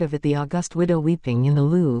support of it the august widow weeping in the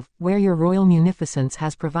Louvre, where your royal munificence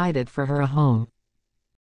has provided for her a home.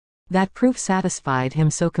 That proof satisfied him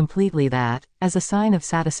so completely that, as a sign of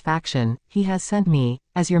satisfaction, he has sent me,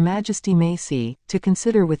 as your majesty may see, to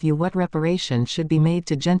consider with you what reparation should be made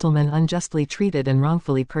to gentlemen unjustly treated and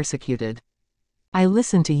wrongfully persecuted. I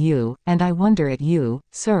listen to you, and I wonder at you,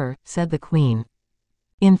 sir, said the queen.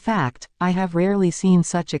 In fact, I have rarely seen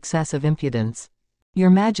such excess of impudence. Your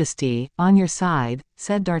majesty, on your side,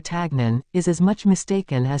 said D'Artagnan, is as much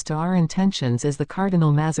mistaken as to our intentions as the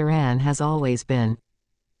Cardinal Mazarin has always been.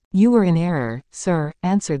 You were in error, sir,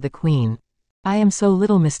 answered the queen. I am so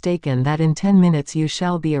little mistaken that in 10 minutes you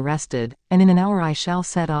shall be arrested, and in an hour I shall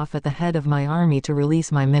set off at the head of my army to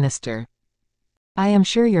release my minister. I am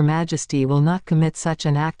sure your majesty will not commit such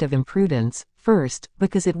an act of imprudence, first,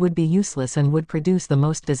 because it would be useless and would produce the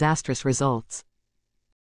most disastrous results.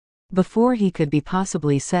 Before he could be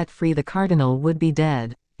possibly set free the cardinal would be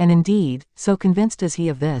dead, and indeed, so convinced is he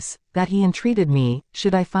of this, that he entreated me,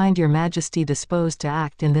 should I find your majesty disposed to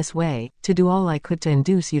act in this way, to do all I could to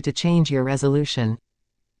induce you to change your resolution.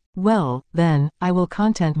 Well, then, I will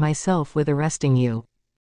content myself with arresting you.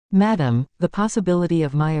 Madam, the possibility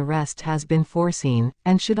of my arrest has been foreseen,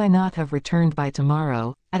 and should I not have returned by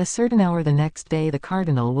tomorrow, at a certain hour the next day the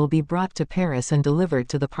cardinal will be brought to Paris and delivered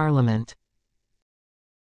to the Parliament.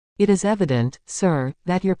 It is evident, sir,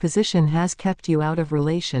 that your position has kept you out of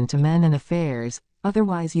relation to men and affairs,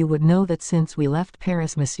 otherwise you would know that since we left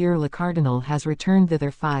Paris Monsieur le Cardinal has returned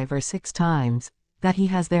thither 5 or 6 times, that he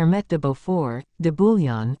has there met de Beaufort, de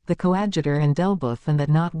Bouillon, the coadjutor and d'Elbeuf, and that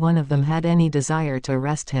not one of them had any desire to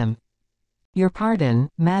arrest him. Your pardon,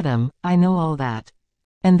 madam, I know all that.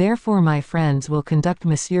 And therefore my friends will conduct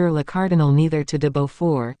Monsieur le Cardinal neither to de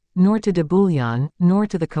Beaufort, nor to de Bouillon, nor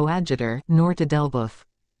to the coadjutor, nor to d'Elbeuf.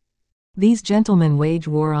 These gentlemen wage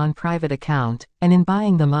war on private account, and in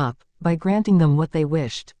buying them up, by granting them what they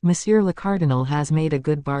wished, Monsieur le Cardinal has made a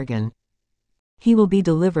good bargain. He will be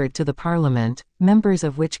delivered to the Parliament, members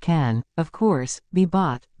of which can, of course, be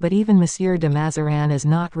bought, but even Monsieur de Mazarin is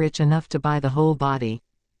not rich enough to buy the whole body.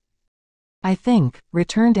 I think,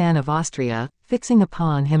 returned Anne of Austria, fixing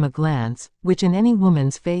upon him a glance, which in any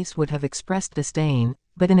woman's face would have expressed disdain,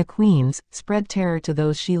 but in a queen's, spread terror to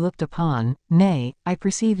those she looked upon. Nay, I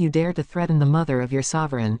perceive you dare to threaten the mother of your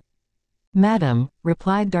sovereign. Madam,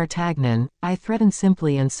 replied D'Artagnan, I threaten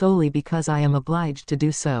simply and solely because I am obliged to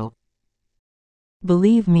do so.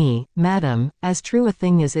 Believe me, madam, as true a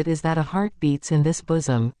thing as it is that a heart beats in this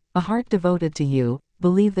bosom, a heart devoted to you,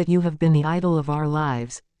 believe that you have been the idol of our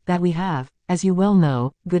lives, that we have, as you well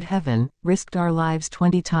know, good heaven, risked our lives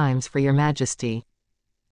 20 times for your majesty.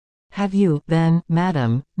 Have you, then,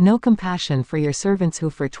 madam, no compassion for your servants who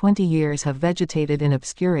for 20 years have vegetated in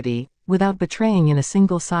obscurity, without betraying in a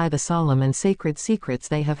single sigh the solemn and sacred secrets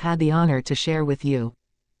they have had the honor to share with you?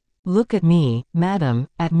 Look at me, madam,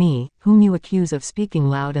 at me, whom you accuse of speaking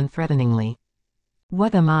loud and threateningly.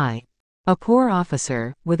 What am I? A poor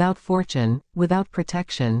officer, without fortune, without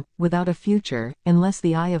protection, without a future, unless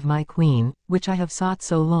the eye of my queen, which I have sought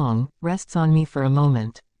so long, rests on me for a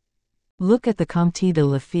moment. Look at the Comte de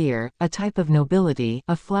la Fere, a type of nobility,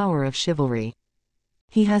 a flower of chivalry.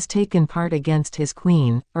 He has taken part against his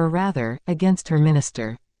queen, or rather, against her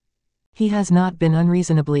minister. He has not been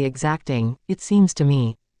unreasonably exacting, it seems to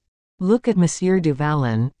me. Look at Monsieur du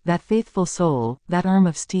Vallon, that faithful soul, that arm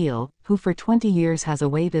of steel, who for 20 years has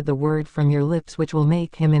awaited the word from your lips which will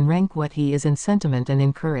make him in rank what he is in sentiment and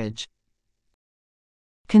in courage.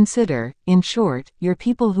 Consider, in short, your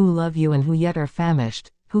people who love you and who yet are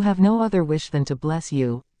famished, who have no other wish than to bless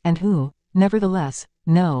you, and who, nevertheless,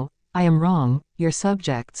 no, I am wrong, your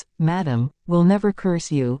subjects, madam, will never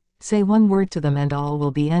curse you. Say one word to them and all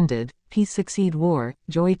will be ended, peace succeed war,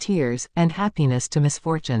 joy tears, and happiness to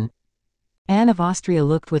misfortune. Anne of Austria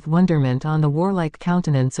looked with wonderment on the warlike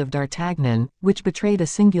countenance of D'Artagnan, which betrayed a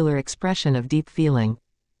singular expression of deep feeling.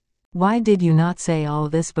 Why did you not say all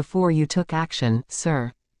this before you took action,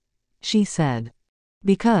 sir? She said.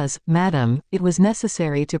 Because, madam, it was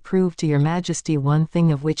necessary to prove to your majesty one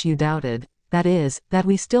thing of which you doubted, that is, that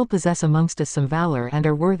we still possess amongst us some valor and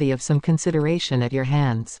are worthy of some consideration at your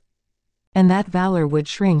hands. And that valor would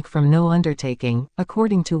shrink from no undertaking,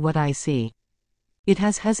 according to what I see. It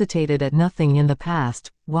has hesitated at nothing in the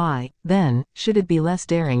past, why, then, should it be less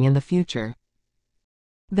daring in the future?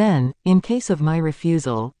 Then, in case of my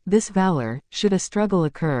refusal, this valor, should a struggle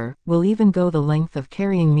occur, will even go the length of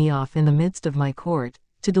carrying me off in the midst of my court,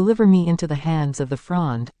 to deliver me into the hands of the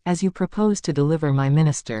Fronde, as you propose to deliver my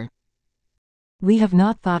minister. We have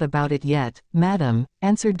not thought about it yet, madam,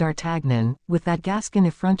 answered D'Artagnan, with that Gascon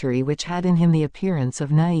effrontery which had in him the appearance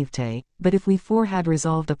of naivete, but if we four had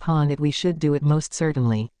resolved upon it we should do it most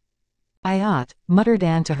certainly. I ought, muttered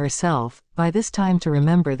Anne to herself, by this time to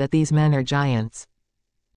remember that these men are giants.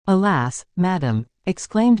 Alas, madam,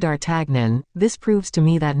 exclaimed D'Artagnan, this proves to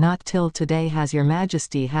me that not till today has your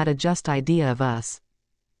majesty had a just idea of us.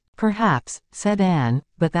 Perhaps, said Anne,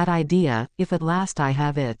 but that idea, if at last I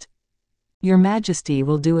have it, your majesty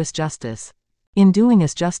will do us justice. In doing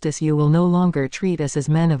us justice you will no longer treat us as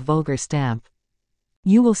men of vulgar stamp.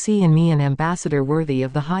 You will see in me an ambassador worthy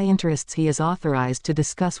of the high interests he is authorized to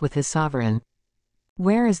discuss with his sovereign.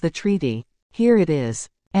 Where is the treaty? Here it is.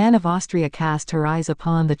 Anne of Austria cast her eyes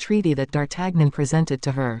upon the treaty that D'Artagnan presented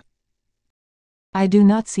to her. I do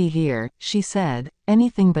not see here, she said,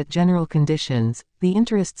 anything but general conditions. The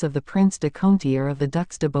interests of the Prince de Conti or of the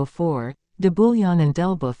Ducs de Beaufort, de Bouillon and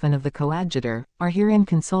d'Elbeuf and of the coadjutor, are herein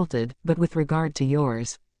consulted, but with regard to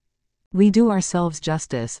yours. We do ourselves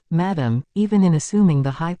justice, madam, even in assuming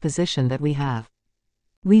the high position that we have.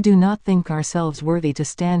 We do not think ourselves worthy to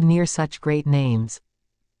stand near such great names.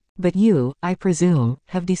 But you, I presume,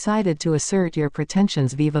 have decided to assert your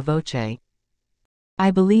pretensions viva voce. I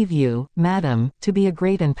believe you, madam, to be a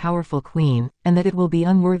great and powerful queen, and that it will be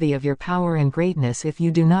unworthy of your power and greatness if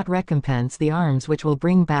you do not recompense the arms which will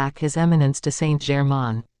bring back his eminence to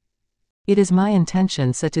Saint-Germain. It is my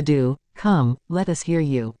intention so to do. Come, let us hear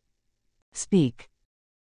you. Speak.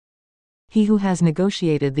 He who has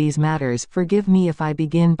negotiated these matters, forgive me if I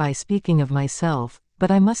begin by speaking of myself, but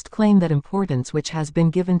I must claim that importance which has been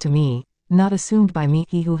given to me, not assumed by me.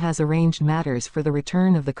 He who has arranged matters for the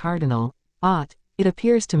return of the cardinal, ought, it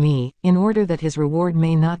appears to me, in order that his reward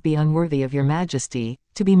may not be unworthy of your majesty,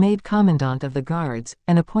 to be made commandant of the guards,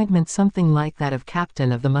 an appointment something like that of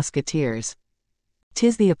captain of the musketeers.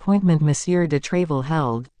 'Tis the appointment Monsieur de Tréville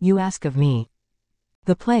held, you ask of me.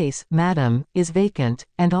 The place, madam, is vacant,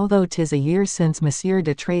 and although 'tis a year since Monsieur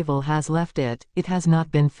de Tréville has left it, it has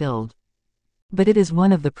not been filled. But it is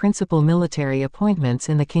one of the principal military appointments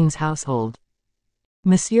in the king's household.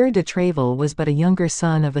 Monsieur de Tréville was but a younger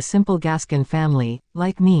son of a simple Gascon family.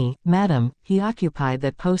 Like me, madam, he occupied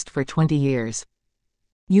that post for 20 years.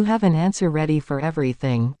 You have an answer ready for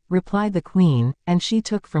everything, replied the queen, and she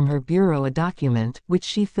took from her bureau a document, which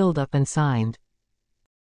she filled up and signed.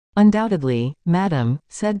 Undoubtedly, madam,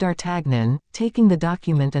 said D'Artagnan, taking the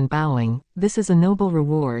document and bowing, this is a noble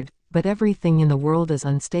reward, but everything in the world is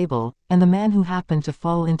unstable, and the man who happened to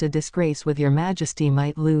fall into disgrace with your majesty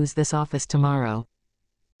might lose this office tomorrow.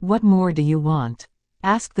 What more do you want?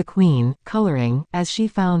 Asked the queen, coloring, as she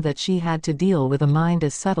found that she had to deal with a mind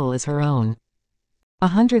as subtle as her own.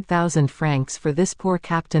 100,000 francs for this poor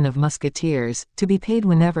captain of musketeers, to be paid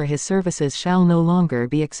whenever his services shall no longer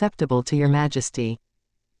be acceptable to your majesty.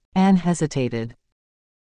 Anne hesitated.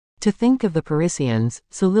 To think of the Parisians,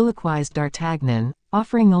 soliloquized D'Artagnan,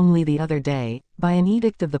 offering only the other day, by an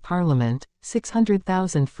edict of the Parliament,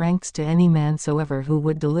 600,000 francs to any man soever who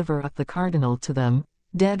would deliver up the cardinal to them,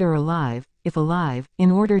 dead or alive, if alive,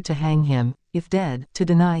 in order to hang him, if dead, to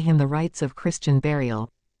deny him the rights of Christian burial.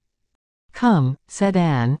 Come, said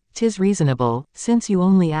Anne, 'tis reasonable, since you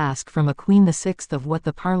only ask from a queen the sixth of what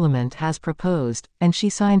the Parliament has proposed, and she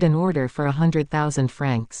signed an order for 100,000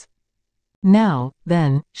 francs. Now,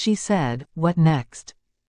 then, she said, what next?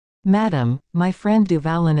 Madam, my friend Du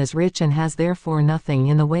Vallon is rich and has therefore nothing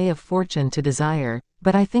in the way of fortune to desire,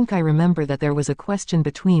 but I think I remember that there was a question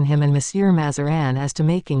between him and Monsieur Mazarin as to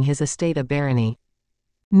making his estate a barony.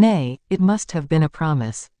 Nay, it must have been a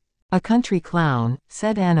promise. A country clown,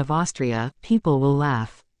 said Anne of Austria, people will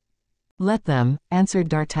laugh. Let them, answered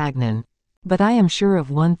D'Artagnan. But I am sure of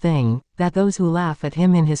one thing, that those who laugh at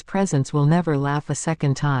him in his presence will never laugh a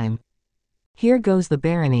second time. Here goes the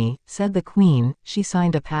barony, said the queen. She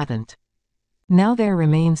signed a patent. Now there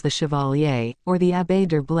remains the chevalier, or the Abbé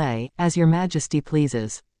d'Herblay, as your majesty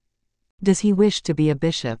pleases. Does he wish to be a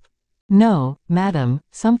bishop? No, madam,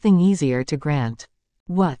 something easier to grant.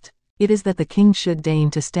 What? It is that the king should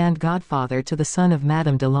deign to stand godfather to the son of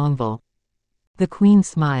Madame de Longueville. The queen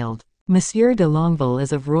smiled. Monsieur de Longueville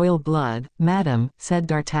is of royal blood, madame, said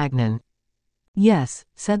D'Artagnan. Yes,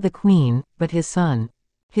 said the queen, but his son.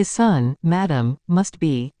 His son, madame, must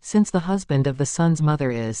be, since the husband of the son's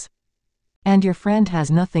mother is. And your friend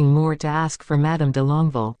has nothing more to ask for Madame de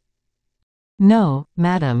Longueville. No,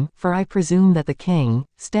 madame, for I presume that the king,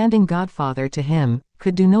 standing godfather to him,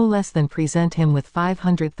 could do no less than present him with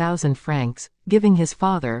 500,000 francs, giving his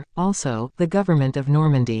father, also, the government of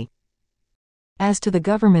Normandy. As to the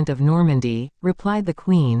government of Normandy, replied the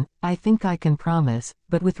queen, I think I can promise,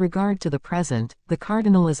 but with regard to the present, the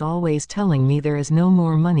cardinal is always telling me there is no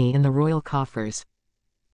more money in the royal coffers.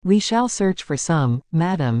 We shall search for some,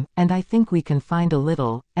 madam, and I think we can find a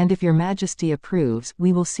little, and if your majesty approves,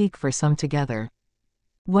 we will seek for some together.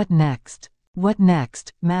 What next? What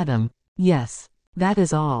next, madam? Yes. That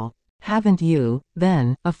is all. Haven't you,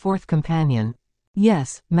 then, a fourth companion?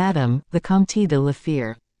 Yes, madam, the Comte de la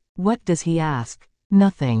Fère. What does he ask?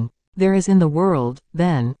 Nothing. There is in the world,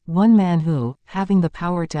 then, one man who, having the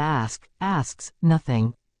power to ask, asks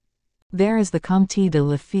nothing. There is the Comte de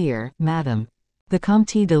la Fère, madam. The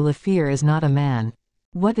Comte de la Fère is not a man.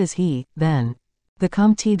 What is he, then? The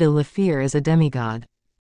Comte de la Fère is a demigod.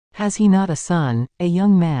 Has he not a son, a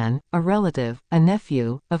young man, a relative, a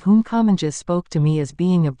nephew, of whom Comminges spoke to me as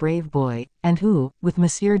being a brave boy, and who, with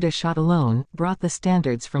Monsieur de Chatillon, brought the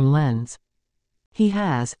standards from Lens? He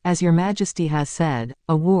has, as your majesty has said,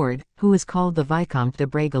 a ward, who is called the Vicomte de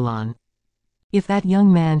Bragelonne. If that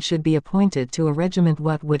young man should be appointed to a regiment,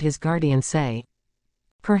 what would his guardian say?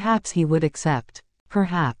 Perhaps he would accept.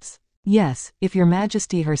 Perhaps. Yes, if your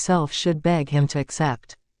majesty herself should beg him to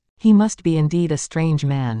accept. He must be indeed a strange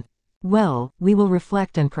man. Well, we will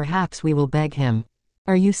reflect and perhaps we will beg him.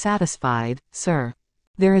 Are you satisfied, sir?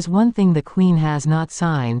 There is one thing the queen has not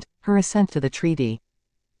signed, her assent to the treaty.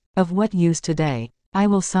 Of what use today? I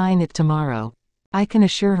will sign it tomorrow. I can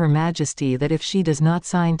assure her majesty that if she does not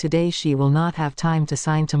sign today she will not have time to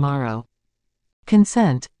sign tomorrow.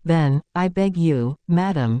 Consent, then, I beg you,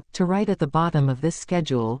 madam, to write at the bottom of this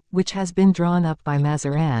schedule, which has been drawn up by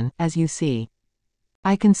Mazarin, as you see.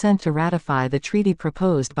 I consent to ratify the treaty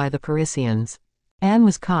proposed by the Parisians. Anne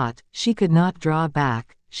was caught, she could not draw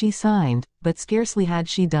back, she signed, but scarcely had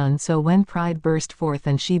she done so when pride burst forth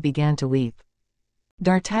and she began to weep.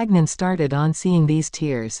 D'Artagnan started on seeing these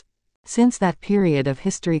tears. Since that period of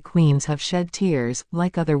history queens have shed tears,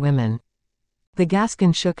 like other women. The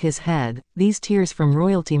Gascon shook his head, these tears from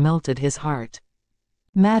royalty melted his heart.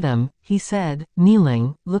 Madam, he said,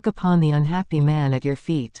 kneeling, look upon the unhappy man at your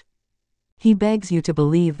feet. He begs you to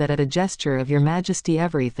believe that at a gesture of your majesty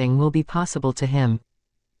everything will be possible to him.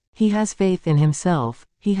 He has faith in himself,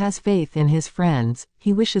 he has faith in his friends,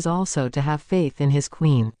 he wishes also to have faith in his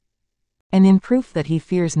queen. And in proof that he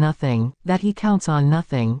fears nothing, that he counts on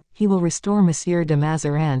nothing, he will restore Monsieur de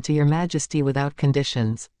Mazarin to your majesty without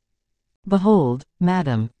conditions. Behold,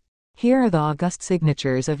 madam. Here are the august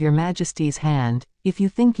signatures of your majesty's hand. If you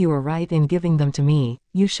think you are right in giving them to me,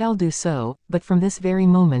 you shall do so, but from this very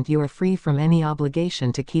moment you are free from any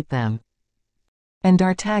obligation to keep them. And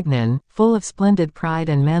D'Artagnan, full of splendid pride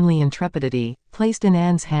and manly intrepidity, placed in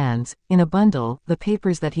Anne's hands, in a bundle, the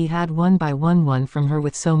papers that he had one by one won from her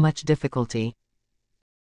with so much difficulty.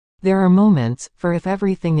 There are moments, for if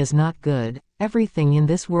everything is not good, everything in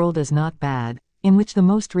this world is not bad, in which the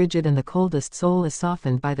most rigid and the coldest soul is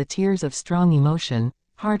softened by the tears of strong emotion,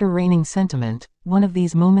 heart or reigning sentiment. One of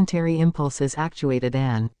these momentary impulses actuated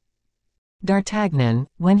Anne. D'Artagnan,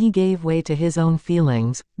 when he gave way to his own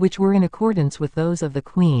feelings, which were in accordance with those of the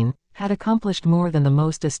queen, had accomplished more than the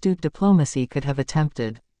most astute diplomacy could have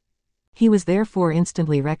attempted. He was therefore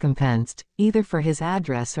instantly recompensed, either for his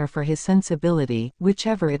address or for his sensibility,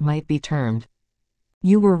 whichever it might be termed.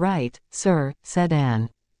 You were right, sir, said Anne.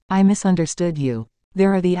 I misunderstood you.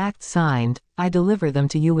 There are the acts signed, I deliver them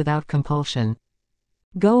to you without compulsion.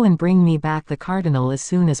 Go and bring me back the cardinal as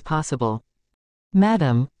soon as possible.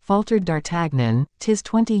 Madam, faltered D'Artagnan, 'tis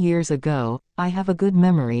 20 years ago, I have a good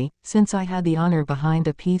memory, since I had the honor behind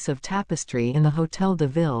a piece of tapestry in the Hôtel de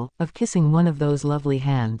Ville, of kissing one of those lovely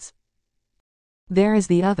hands. There is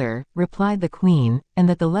the other, replied the queen, and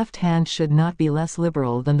that the left hand should not be less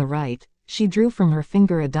liberal than the right. She drew from her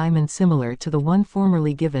finger a diamond similar to the one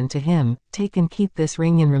formerly given to him. Take and keep this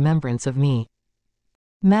ring in remembrance of me.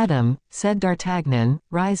 Madam, said D'Artagnan,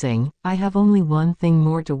 rising, I have only one thing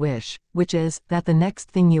more to wish, which is, that the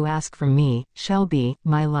next thing you ask from me, shall be,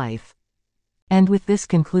 my life. And with this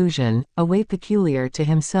conclusion, a way peculiar to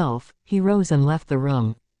himself, he rose and left the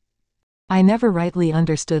room. I never rightly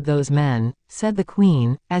understood those men, said the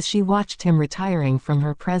queen, as she watched him retiring from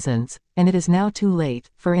her presence, and it is now too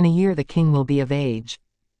late, for in a year the king will be of age.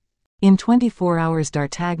 In 24 hours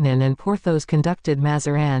D'Artagnan and Porthos conducted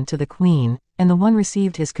Mazarin to the queen, and the one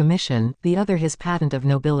received his commission, the other his patent of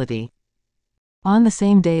nobility. On the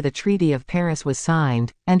same day the Treaty of Paris was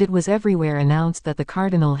signed, and it was everywhere announced that the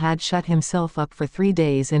cardinal had shut himself up for 3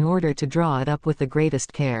 days in order to draw it up with the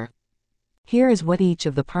greatest care. Here is what each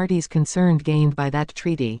of the parties concerned gained by that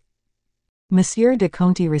treaty. Monsieur de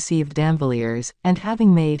Conti received Damvilliers, and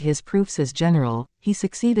having made his proofs as general, he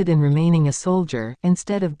succeeded in remaining a soldier,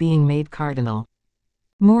 instead of being made cardinal.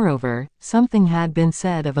 Moreover, something had been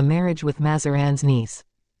said of a marriage with Mazarin's niece.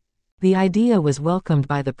 The idea was welcomed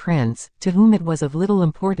by the prince, to whom it was of little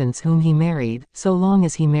importance whom he married, so long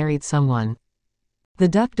as he married someone. The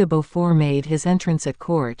Duc de Beaufort made his entrance at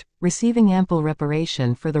court, receiving ample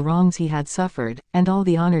reparation for the wrongs he had suffered, and all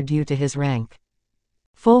the honor due to his rank.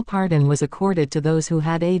 Full pardon was accorded to those who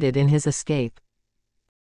had aided in his escape.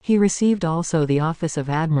 He received also the office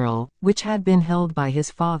of admiral, which had been held by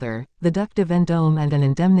his father, the Duc de Vendôme, and an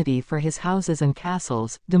indemnity for his houses and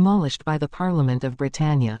castles, demolished by the Parliament of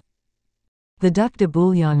Bretagne. The Duc de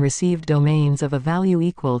Bouillon received domains of a value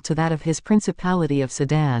equal to that of his Principality of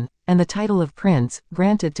Sedan, and the title of prince,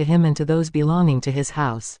 granted to him and to those belonging to his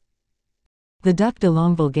house. The Duc de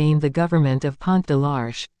Longueville gained the government of Pont de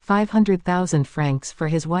l'Arche, 500,000 francs for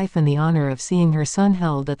his wife and the honor of seeing her son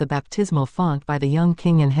held at the baptismal font by the young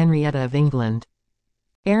king and Henrietta of England.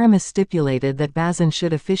 Aramis stipulated that Bazin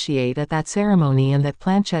should officiate at that ceremony and that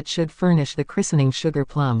Planchet should furnish the christening sugar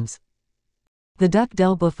plums. The Duc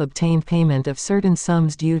d'Elbeuf obtained payment of certain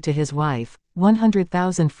sums due to his wife,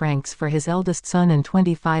 100,000 francs for his eldest son and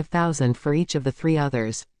 25,000 for each of the 3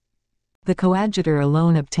 others. The coadjutor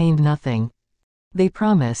alone obtained nothing. They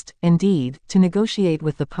promised, indeed, to negotiate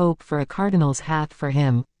with the Pope for a cardinal's hat for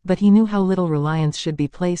him, but he knew how little reliance should be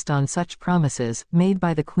placed on such promises, made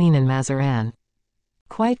by the Queen and Mazarin.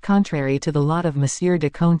 Quite contrary to the lot of Monsieur de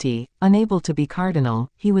Conti, unable to be cardinal,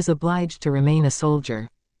 he was obliged to remain a soldier.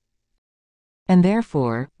 And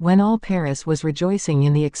therefore, when all Paris was rejoicing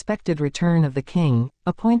in the expected return of the king,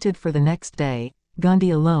 appointed for the next day,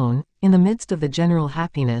 Gondi alone, in the midst of the general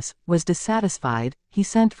happiness, was dissatisfied. He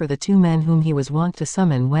sent for the 2 men whom he was wont to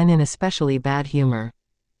summon when in especially bad humor.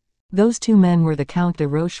 Those 2 men were the Count de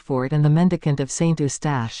Rochefort and the mendicant of Saint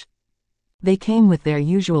Eustache. They came with their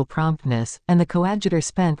usual promptness, and the coadjutor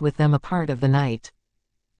spent with them a part of the night.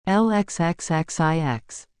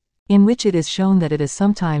 LXXXIX. In which it is shown that it is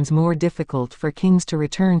sometimes more difficult for kings to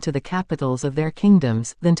return to the capitals of their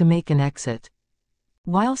kingdoms than to make an exit.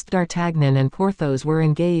 Whilst D'Artagnan and Porthos were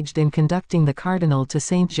engaged in conducting the cardinal to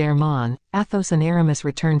Saint-Germain, Athos and Aramis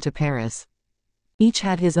returned to Paris. Each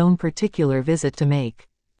had his own particular visit to make.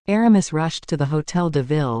 Aramis rushed to the Hôtel de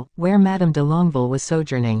Ville, where Madame de Longueville was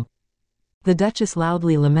sojourning. The Duchess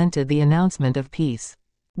loudly lamented the announcement of peace.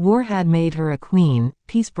 War had made her a queen,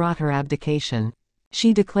 peace brought her abdication.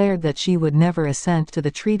 She declared that she would never assent to the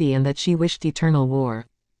treaty and that she wished eternal war.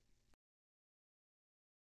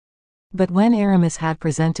 But when Aramis had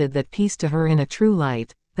presented that peace to her in a true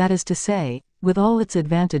light, that is to say, with all its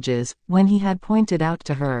advantages, when he had pointed out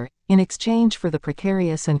to her, in exchange for the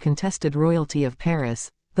precarious and contested royalty of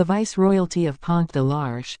Paris, the vice-royalty of Pont de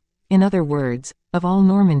l'Arche, in other words, of all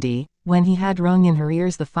Normandy, when he had rung in her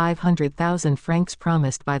ears the 500,000 francs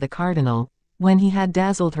promised by the cardinal, when he had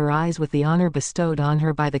dazzled her eyes with the honor bestowed on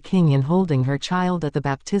her by the king in holding her child at the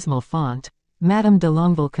baptismal font, Madame de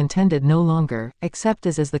Longueville contended no longer, except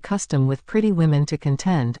as is the custom with pretty women to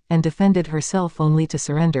contend, and defended herself only to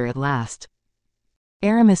surrender at last.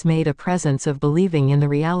 Aramis made a presence of believing in the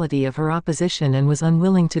reality of her opposition and was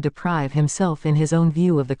unwilling to deprive himself in his own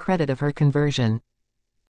view of the credit of her conversion.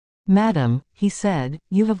 "Madam," he said,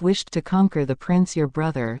 "you have wished to conquer the prince your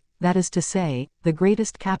brother, that is to say, the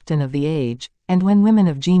greatest captain of the age, and when women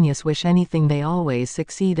of genius wish anything they always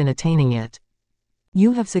succeed in attaining it.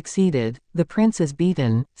 You have succeeded, the prince is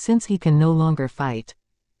beaten, since he can no longer fight.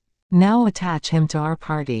 Now attach him to our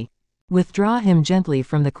party. Withdraw him gently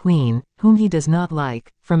from the queen, whom he does not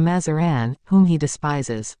like, from Mazarin, whom he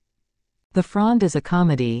despises. The Fronde is a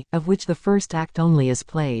comedy, of which the first act only is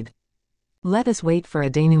played. Let us wait for a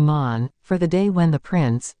denouement, for the day when the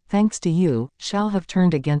prince, thanks to you, shall have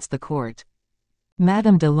turned against the court."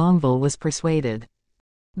 Madame de Longueville was persuaded.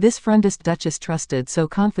 This Frondist duchess trusted so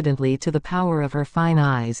confidently to the power of her fine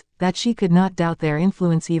eyes, that she could not doubt their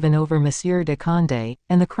influence even over Monsieur de Condé,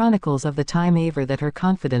 and the chronicles of the time aver that her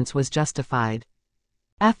confidence was justified.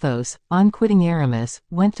 Athos, on quitting Aramis,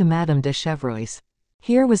 went to Madame de Chevreuse.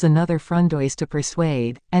 Here was another Frondoise to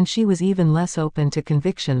persuade, and she was even less open to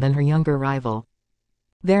conviction than her younger rival.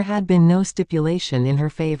 There had been no stipulation in her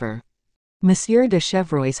favor. Monsieur de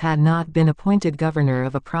Chevreuse had not been appointed governor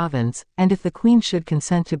of a province, and if the queen should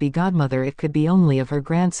consent to be godmother it could be only of her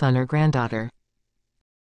grandson or granddaughter.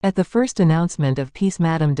 At the first announcement of peace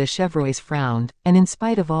Madame de Chevreuse frowned, and in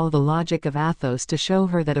spite of all the logic of Athos to show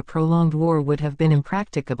her that a prolonged war would have been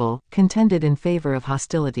impracticable, contended in favor of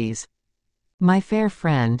hostilities. "My fair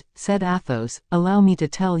friend," said Athos, "allow me to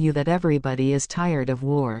tell you that everybody is tired of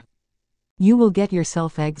war. You will get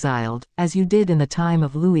yourself exiled, as you did in the time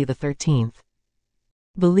of Louis XIII.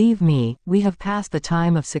 Believe me, we have passed the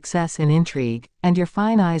time of success in intrigue, and your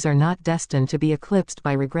fine eyes are not destined to be eclipsed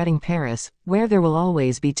by regretting Paris, where there will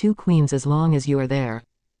always be two queens as long as you are there."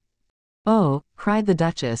 "Oh," cried the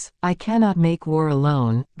Duchess, "I cannot make war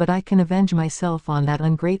alone, but I can avenge myself on that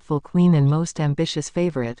ungrateful queen and most ambitious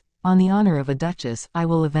favorite. On the honor of a duchess, I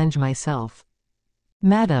will avenge myself."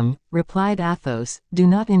 "Madame," replied Athos, "do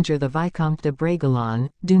not injure the Vicomte de Bragelonne,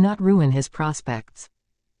 do not ruin his prospects."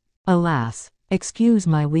 "Alas! Excuse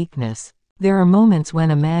my weakness. There are moments when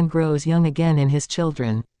a man grows young again in his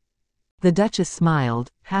children." The Duchess smiled,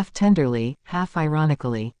 half tenderly, half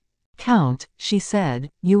ironically. "Count," she said,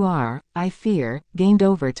 "you are, I fear, gained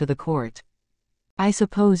over to the court. I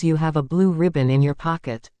suppose you have a blue ribbon in your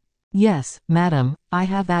pocket." "Yes, madame, I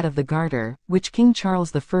have that of the Garter, which King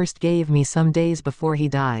Charles I gave me some days before he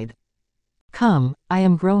died." "Come, I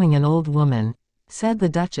am growing an old woman," said the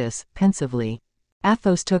Duchess, pensively.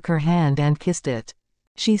 Athos took her hand and kissed it.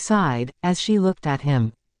 She sighed, as she looked at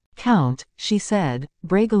him. "Count," she said,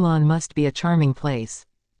 "Bragelonne must be a charming place.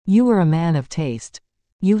 You are a man of taste.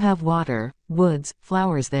 You have water, woods,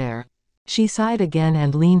 flowers there." She sighed again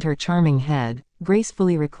and leaned her charming head,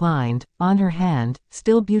 gracefully reclined, on her hand,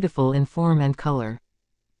 still beautiful in form and color.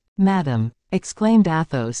 "Madame," exclaimed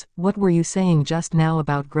Athos, "what were you saying just now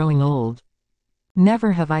about growing old?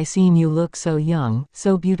 Never have I seen you look so young,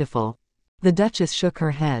 so beautiful." The Duchess shook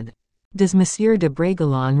her head. "Does Monsieur de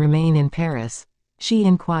Bragelonne remain in Paris?" she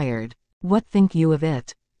inquired. "What think you of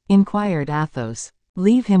it?" inquired Athos.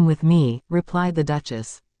 "Leave him with me," replied the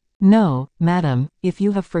Duchess. "No, madame, if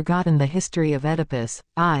you have forgotten the history of Oedipus,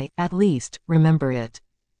 I, at least, remember it."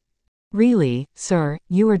 "Really, sir,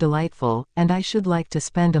 you are delightful, and I should like to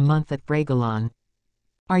spend a month at Bragelonne."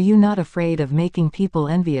 "Are you not afraid of making people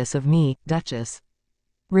envious of me, Duchess?"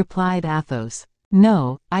 replied Athos.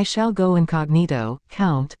 "No, I shall go incognito,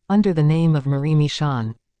 Count, under the name of Marie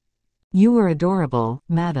Michon." "You are adorable,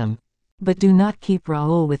 madame. But do not keep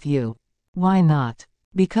Rueil with you." "Why not?"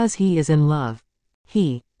 "Because he is in love.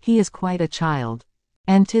 He is quite a child.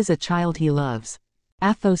 And 'tis a child he loves."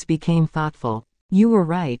 Athos became thoughtful. "You were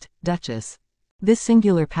right, Duchess. This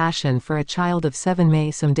singular passion for a child of 7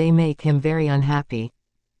 may some day make him very unhappy.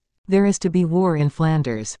 There is to be war in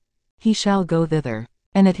Flanders. He shall go thither.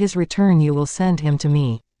 And at his return you will send him to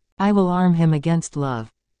me. I will arm him against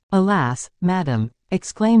love." "Alas, madame,"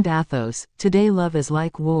 exclaimed Athos, "today love is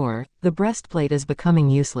like war, the breastplate is becoming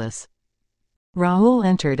useless." Raoul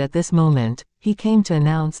entered at this moment. He came to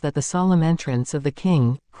announce that the solemn entrance of the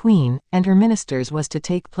king, queen, and her ministers was to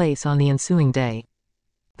take place on the ensuing day.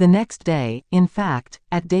 The next day, in fact,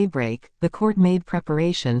 at daybreak, the court made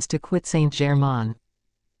preparations to quit Saint-Germain.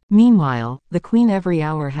 Meanwhile, the queen every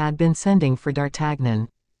hour had been sending for D'Artagnan.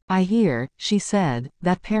 "I hear," she said,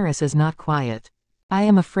 "that Paris is not quiet. I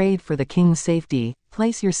am afraid for the king's safety.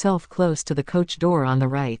 Place yourself close to the coach door on the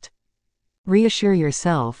right." "Reassure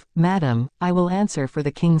yourself, madame, I will answer for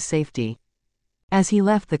the king's safety." As he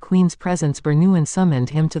left the queen's presence, Bernouin summoned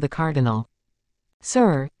him to the cardinal.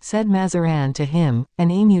 "Sir," said Mazarin to him, "an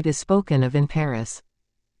émeute is spoken of in Paris.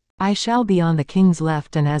 I shall be on the king's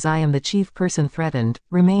left, and as I am the chief person threatened,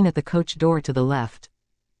 remain at the coach door to the left."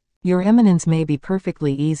 "Your eminence may be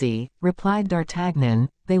perfectly easy," replied D'Artagnan,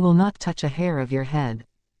 "they will not touch a hair of your head."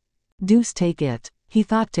 "Deuce take it," he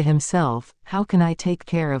thought to himself, "how can I take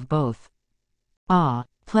care of both? Ah,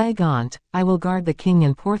 plague on't, I will guard the king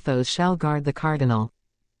and Porthos shall guard the cardinal."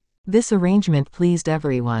 This arrangement pleased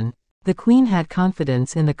everyone. The queen had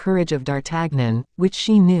confidence in the courage of D'Artagnan, which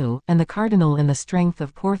she knew, and the cardinal in the strength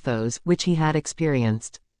of Porthos, which he had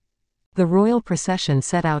experienced. The royal procession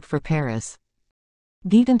set out for Paris.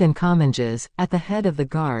 Guitant and Comminges, at the head of the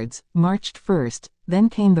guards, marched first, then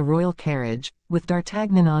came the royal carriage, with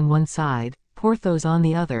D'Artagnan on one side, Porthos on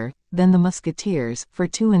the other, then the musketeers, for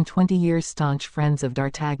 22 years staunch friends of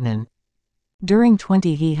D'Artagnan. During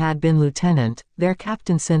 20 he had been lieutenant, their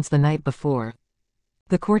captain since the night before.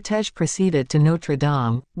 The cortège proceeded to Notre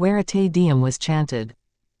Dame, where a Te Deum was chanted.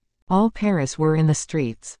 All Paris were in the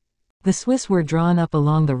streets. The Swiss were drawn up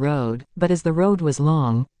along the road, but as the road was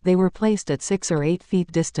long, they were placed at 6 or 8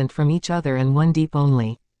 feet distant from each other and 1 deep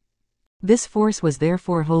only. This force was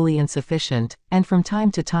therefore wholly insufficient, and from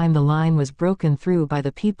time to time the line was broken through by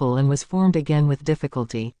the people and was formed again with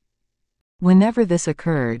difficulty. Whenever this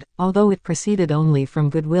occurred, although it proceeded only from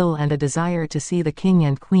goodwill and a desire to see the king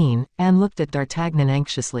and queen, Anne looked at D'Artagnan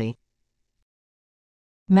anxiously.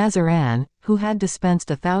 Mazarin, who had dispensed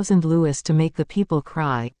 1,000 louis to make the people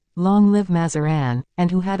cry, "Long live Mazarin,"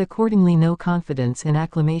 and who had accordingly no confidence in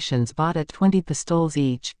acclamations bought at 20 pistoles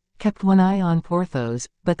each, kept one eye on Porthos,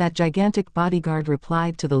 but that gigantic bodyguard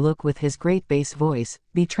replied to the look with his great bass voice,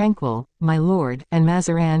 "Be tranquil, my lord," and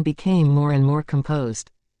Mazarin became more and more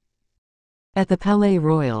composed. At the Palais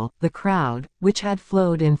Royal, the crowd, which had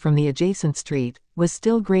flowed in from the adjacent street, was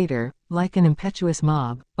still greater. Like an impetuous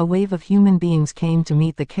mob, a wave of human beings came to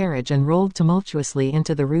meet the carriage and rolled tumultuously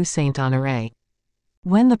into the Rue Saint-Honoré.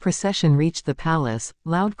 When the procession reached the palace,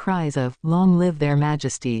 loud cries of "Long live their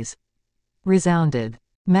Majesties" resounded.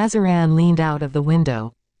 Mazarin leaned out of the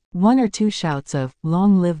window. One or two shouts of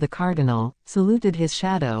 "Long live the cardinal" saluted his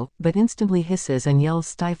shadow, but instantly hisses and yells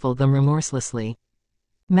stifled them remorselessly.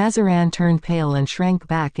 Mazarin turned pale and shrank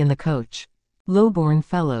back in the coach. "Low-born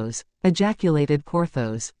fellows!" ejaculated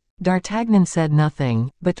Porthos. D'Artagnan said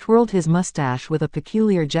nothing, but twirled his moustache with a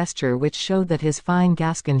peculiar gesture which showed that his fine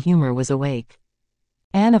Gascon humor was awake.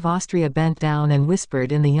 Anne of Austria bent down and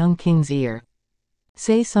whispered in the young king's ear.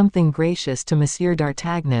 "Say something gracious to Monsieur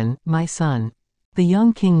d'Artagnan, my son." The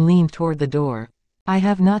young king leaned toward the door. "I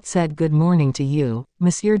have not said good morning to you,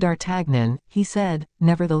 Monsieur d'Artagnan," he said,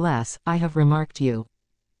 "nevertheless, I have remarked you.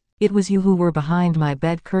 It was you who were behind my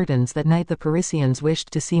bed curtains that night the Parisians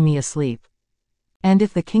wished to see me asleep." "And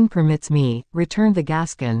if the king permits me," returned the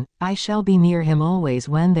Gascon, "I shall be near him always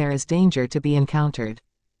when there is danger to be encountered."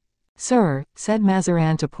 "Sir," said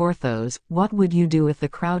Mazarin to Porthos, "what would you do if the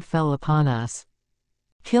crowd fell upon us?"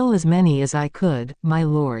 "Kill as many as I could, my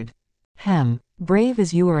lord." Brave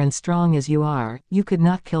as you are and strong as you are, you could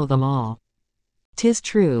not kill them all." "'Tis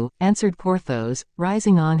true," answered Porthos,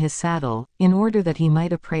 rising on his saddle, in order that he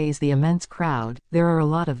might appraise the immense crowd, "there are a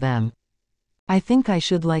lot of them." "I think I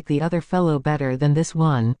should like the other fellow better than this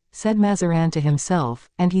one," said Mazarin to himself,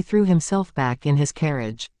 and he threw himself back in his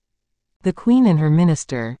carriage. The queen and her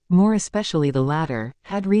minister, more especially the latter,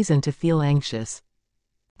 had reason to feel anxious.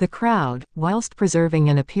 The crowd, whilst preserving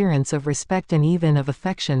an appearance of respect and even of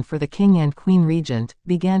affection for the king and queen regent,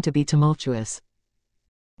 began to be tumultuous.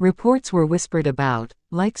 Reports were whispered about,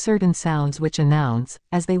 like certain sounds which announce,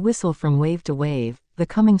 as they whistle from wave to wave, the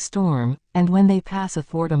coming storm, and when they pass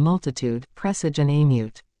athwart a multitude, presage an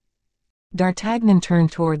émeute. D'Artagnan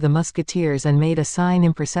turned toward the musketeers and made a sign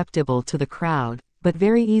imperceptible to the crowd, but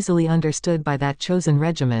very easily understood by that chosen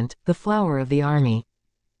regiment, the flower of the army.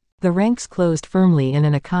 The ranks closed firmly in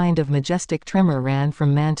and a kind of majestic tremor ran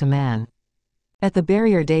from man to man. At the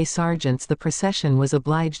Barrière des Sergeants the procession was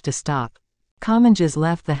obliged to stop. Comminges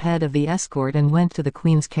left the head of the escort and went to the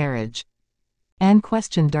queen's carriage. Anne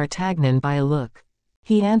questioned D'Artagnan by a look.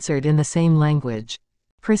 He answered in the same language.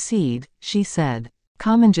 "Proceed," she said.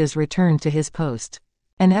 Comminges returned to his post.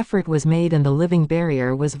 An effort was made and the living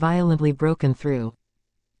barrier was violently broken through.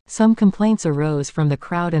 Some complaints arose from the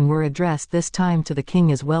crowd and were addressed this time to the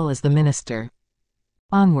king as well as the minister.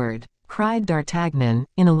 "Onward!" cried D'Artagnan,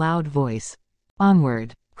 in a loud voice.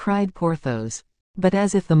 "Onward!" cried Porthos. But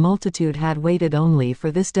as if the multitude had waited only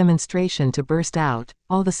for this demonstration to burst out,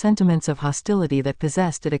 all the sentiments of hostility that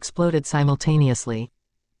possessed it exploded simultaneously.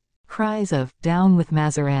 Cries of "Down with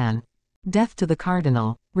Mazarin!" "Death to the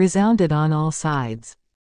cardinal!" resounded on all sides.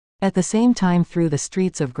 At the same time through the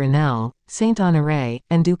streets of Grenelle, Saint-Honoré,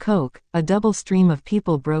 and Ducoq, a double stream of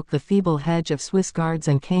people broke the feeble hedge of Swiss guards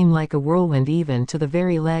and came like a whirlwind even to the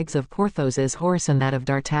very legs of Porthos's horse and that of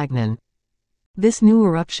D'Artagnan. This new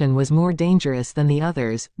eruption was more dangerous than the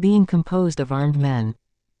others, being composed of armed men.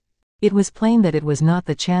 It was plain that it was not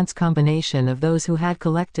the chance combination of those who had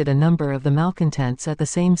collected a number of the malcontents at the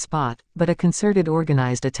same spot, but a concerted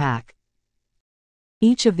organized attack.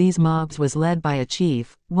 Each of these mobs was led by a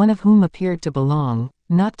chief, one of whom appeared to belong,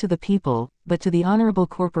 not to the people, but to the honorable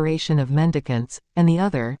corporation of mendicants, and the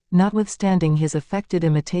other, notwithstanding his affected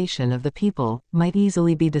imitation of the people, might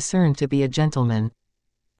easily be discerned to be a gentleman.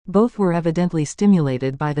 Both were evidently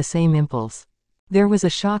stimulated by the same impulse. There was a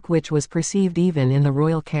shock which was perceived even in the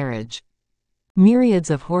royal carriage. Myriads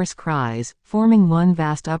of hoarse cries, forming one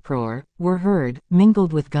vast uproar, were heard,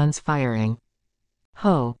 mingled with guns firing.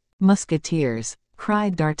 "Ho! Musketeers!"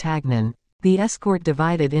 cried D'Artagnan. The escort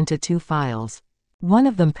divided into two files. One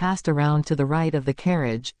of them passed around to the right of the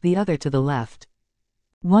carriage, the other to the left.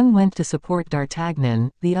 One went to support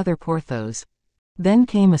D'Artagnan, the other Porthos. Then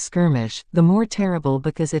came a skirmish, the more terrible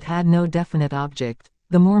because it had no definite object.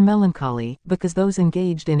 the more melancholy, because those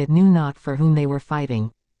engaged in it knew not for whom they were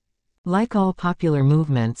fighting. Like all popular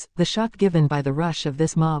movements, the shock given by the rush of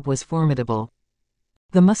this mob was formidable.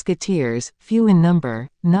 The musketeers, few in number,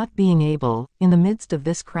 not being able, in the midst of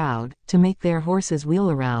this crowd, to make their horses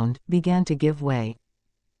wheel around, began to give way.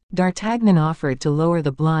 D'Artagnan offered to lower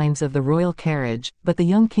the blinds of the royal carriage, but the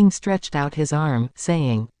young king stretched out his arm,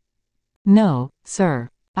 saying, "No, sir.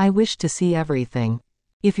 I wish to see everything.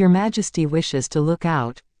 If your majesty wishes to look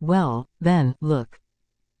out, well, then, look,"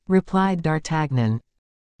 replied D'Artagnan.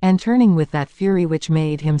 And turning with that fury which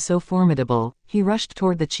made him so formidable, he rushed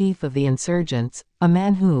toward the chief of the insurgents, a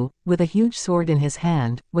man who, with a huge sword in his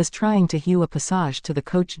hand, was trying to hew a passage to the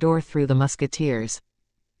coach door through the musketeers.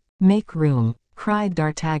 "Make room," cried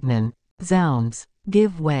D'Artagnan. "Zounds!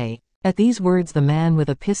 Give way!" At these words the man with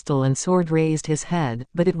a pistol and sword raised his head,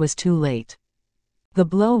 but it was too late. The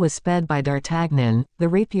blow was sped by D'Artagnan, the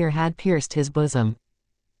rapier had pierced his bosom.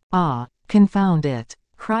 "Ah, confound it!"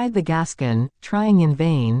 cried the Gascon, trying in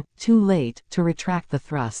vain, too late, to retract the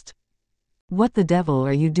thrust. "What the devil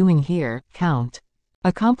are you doing here, Count?"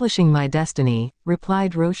 "Accomplishing my destiny,"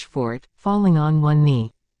 replied Rochefort, falling on one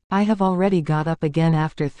knee. "I have already got up again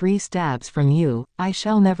after 3 stabs from you, I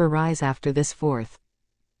shall never rise after this 4th.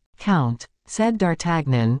 "Count," said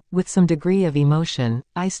D'Artagnan, with some degree of emotion,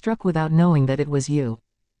 "I struck without knowing that it was you.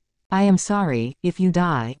 I am sorry, if you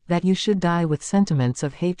die, that you should die with sentiments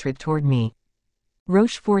of hatred toward me."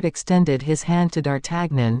 Rochefort extended his hand to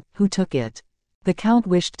D'Artagnan, who took it. The Count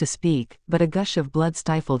wished to speak, but a gush of blood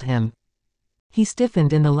stifled him. He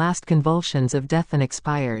stiffened in the last convulsions of death and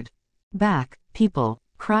expired. "Back, people!"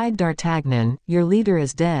 cried D'Artagnan, "your leader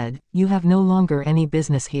is dead, you have no longer any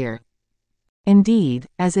business here." Indeed,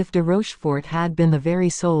 as if de Rochefort had been the very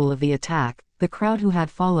soul of the attack, the crowd who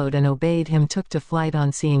had followed and obeyed him took to flight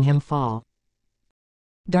on seeing him fall.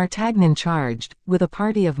 D'Artagnan charged, with a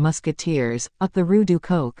party of musketeers, up the Rue du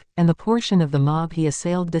Coq, and the portion of the mob he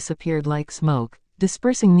assailed disappeared like smoke,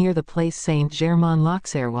 dispersing near the place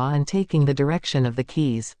Saint-Germain-l'Auxerrois and taking the direction of the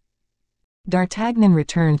quays. D'Artagnan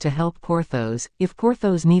returned to help Porthos, if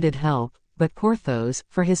Porthos needed help, but Porthos,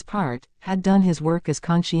 for his part, had done his work as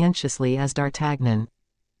conscientiously as D'Artagnan.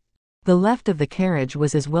 The left of the carriage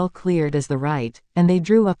was as well cleared as the right, and they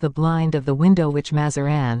drew up the blind of the window which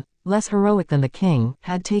Mazarin, less heroic than the king,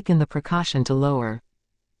 had taken the precaution to lower.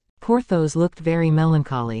 Porthos looked very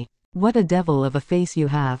melancholy. "What a devil of a face you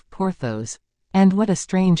have, Porthos! And what a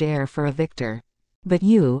strange air for a victor! But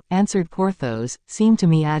you," answered Porthos, "seem to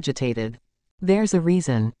me agitated. There's a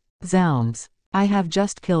reason. Zounds! I have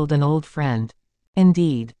just killed an old friend."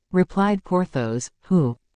 "Indeed," replied Porthos,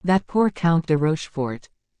 "who?" "That poor Count de Rochefort."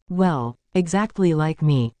 "Well, exactly like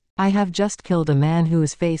me. I have just killed a man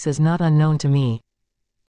whose face is not unknown to me.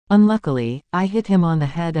 Unluckily, I hit him on the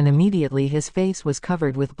head and immediately his face was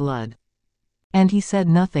covered with blood." "And he said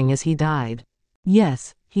nothing as he died?"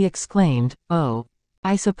 "Yes," he exclaimed. "Oh,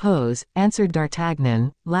 I suppose," answered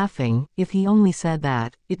D'Artagnan, laughing, "if he only said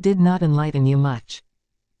that, it did not enlighten you much."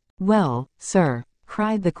 "Well, sir,"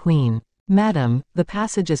 cried the queen, "madam, the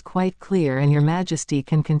passage is quite clear and your majesty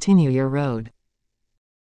can continue your road."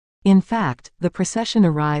 In fact, the procession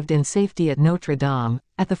arrived in safety at Notre Dame,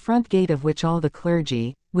 at the front gate of which all the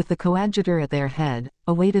clergy, with the coadjutor at their head,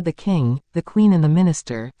 awaited the king, the queen and the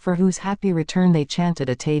minister, for whose happy return they chanted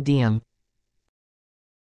a Te Deum.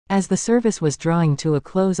 As the service was drawing to a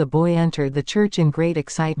close, a boy entered the church in great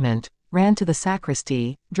excitement, ran to the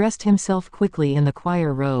sacristy, dressed himself quickly in the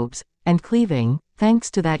choir robes, and cleaving,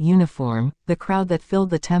 thanks to that uniform, the crowd that filled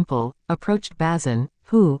the temple, approached Bazin,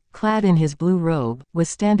 who, clad in his blue robe, was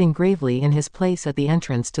standing gravely in his place at the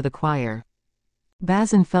entrance to the choir.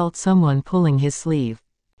 Bazin felt someone pulling his sleeve.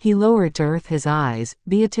 He lowered to earth his eyes,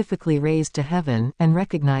 beatifically raised to heaven, and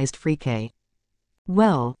recognized Friquet.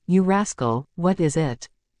 "Well, you rascal, what is it?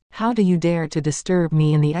 How do you dare to disturb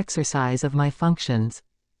me in the exercise of my functions?"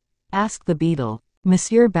 asked the beadle.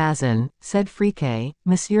 "Monsieur Bazin," said Friquet,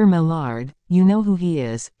 "Monsieur Millard, you know who he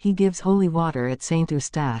is, he gives holy water at Saint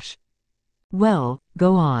Eustache." "Well,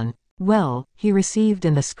 go on." "Well, he received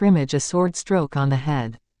in the scrimmage a sword stroke on the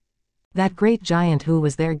head. That great giant who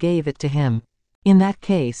was there gave it to him." "In that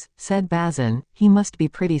case," said Bazin, "he must be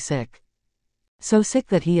pretty sick. So sick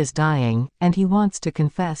that he is dying, and he wants to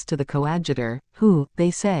confess to the coadjutor, who,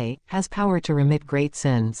 they say, has power to remit great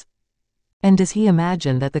sins. And does he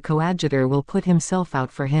imagine that the coadjutor will put himself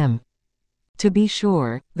out for him? To be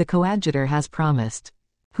sure, the coadjutor has promised."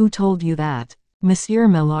 "Who told you that?" "Monsieur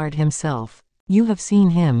Millard himself." "You have seen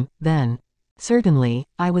him, then?" "Certainly,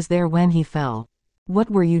 I was there when he fell." "What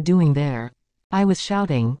were you doing there?" "I was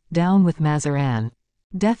shouting, 'Down with Mazarin!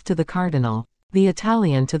 Death to the cardinal! The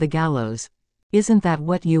Italian to the gallows!'" Isn't that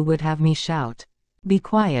what you would have me shout? Be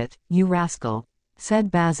quiet, you rascal, said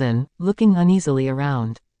Bazin, looking uneasily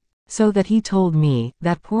around. So that he told me,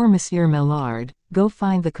 that poor Monsieur Maillard, go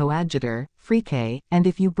find the coadjutor, Friquet, and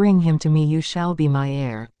if you bring him to me you shall be my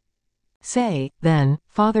heir. Say, then,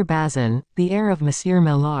 Father Bazin, the heir of Monsieur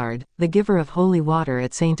Maillard, the giver of holy water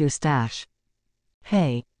at Saint Eustache.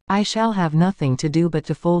 Hey, I shall have nothing to do but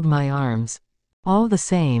to fold my arms. All the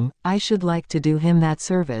same, I should like to do him that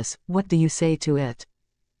service. What do you say to it?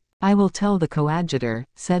 I will tell the coadjutor,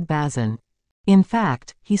 said Bazin. In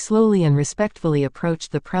fact, he slowly and respectfully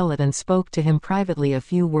approached the prelate and spoke to him privately a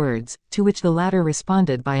few words, to which the latter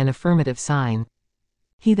responded by an affirmative sign.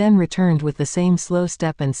 He then returned with the same slow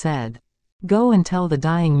step and said, Go and tell the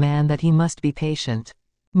dying man that he must be patient.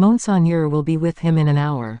 Monseigneur will be with him in an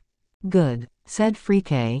hour. Good, said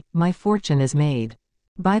Friquet, my fortune is made.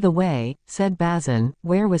 By the way, said Bazin,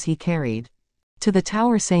 where was he carried? To the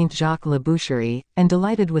Tower Saint-Jacques-le-Boucherie, and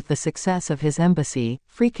delighted with the success of his embassy,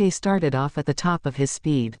 Friquet started off at the top of his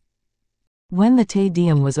speed. When the Te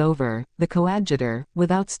Deum was over, the coadjutor,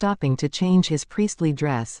 without stopping to change his priestly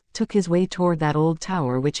dress, took his way toward that old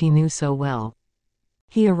tower which he knew so well.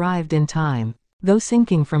 He arrived in time. Though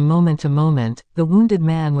sinking from moment to moment, the wounded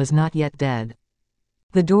man was not yet dead.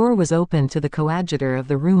 The door was opened to the coadjutor of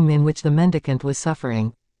the room in which the mendicant was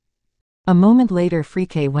suffering. A moment later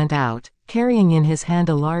Friquet went out, carrying in his hand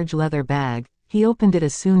a large leather bag. He opened it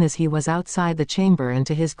as soon as he was outside the chamber and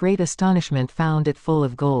to his great astonishment found it full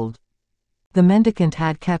of gold. The mendicant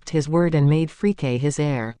had kept his word and made Friquet his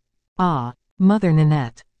heir. Ah, Mother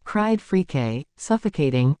Ninette, cried Friquet,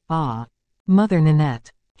 suffocating, ah, Mother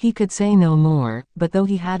Ninette. He could say no more, but though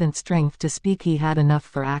he hadn't strength to speak he had enough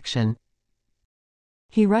for action.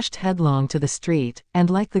 He rushed headlong to the street, and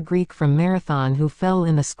like the Greek from Marathon who fell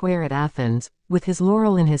in the square at Athens, with his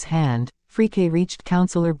laurel in his hand, Friquet reached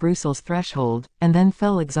Councillor Broussel's threshold, and then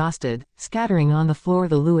fell exhausted, scattering on the floor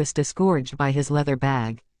the louis disgorged by his leather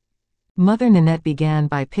bag. Mother Ninette began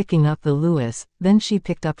by picking up the louis, then she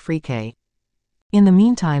picked up Friquet. In the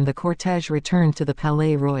meantime the cortège returned to the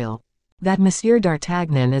Palais Royal. That Monsieur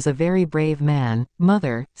d'Artagnan is a very brave man,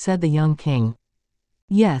 mother, said the young king.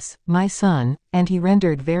 Yes, my son, and he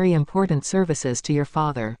rendered very important services to your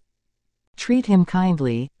father. Treat him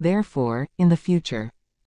kindly, therefore, in the future.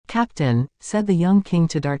 Captain, said the young king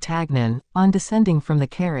to D'Artagnan, on descending from the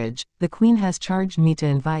carriage, the queen has charged me to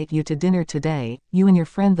invite you to dinner today, you and your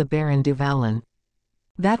friend the Baron du Vallon.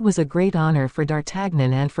 That was a great honor for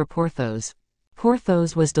D'Artagnan and for Porthos.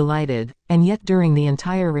 Porthos was delighted, and yet during the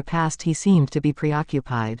entire repast he seemed to be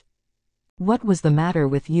preoccupied. What was the matter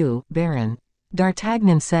with you, Baron?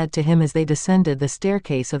 D'Artagnan said to him as they descended the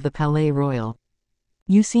staircase of the Palais Royal.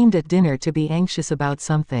 You seemed at dinner to be anxious about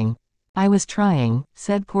something. I was trying,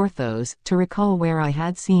 said Porthos, to recall where I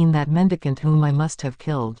had seen that mendicant whom I must have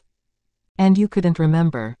killed. And you couldn't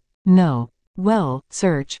remember? No. Well,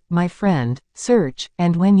 search, my friend, search,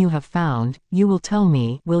 and when you have found, you will tell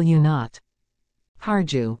me, will you not?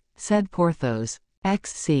 Pardieu, said Porthos.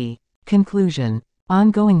 XC. Conclusion. On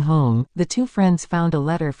going home, the two friends found a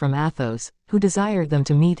letter from Athos, who desired them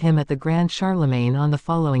to meet him at the Grand Charlemagne on the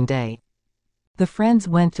following day. The friends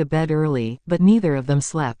went to bed early, but neither of them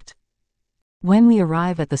slept. When we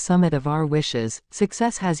arrive at the summit of our wishes,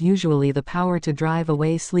 success has usually the power to drive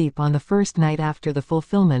away sleep on the first night after the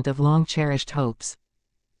fulfillment of long-cherished hopes.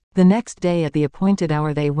 The next day at the appointed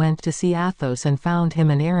hour they went to see Athos and found him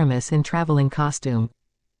and Aramis in traveling costume.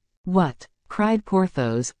 What? Cried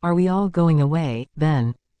Porthos, are we all going away,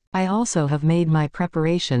 then? I also have made my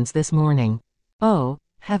preparations this morning. Oh,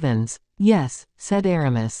 heavens! Yes, said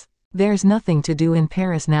Aramis. There's nothing to do in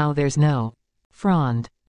Paris now, there's no Fronde.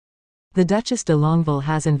 The Duchess de Longueville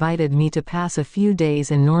has invited me to pass a few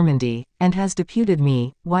days in Normandy, and has deputed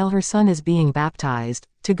me, while her son is being baptized,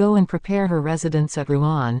 to go and prepare her residence at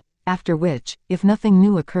Rouen, after which, if nothing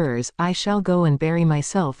new occurs, I shall go and bury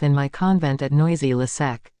myself in my convent at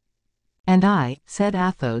Noisy-le-Sec. And I, said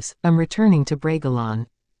Athos, am returning to Bragelonne.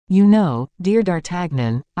 You know, dear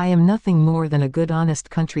D'Artagnan, I am nothing more than a good honest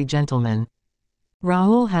country gentleman.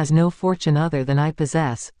 Raoul has no fortune other than I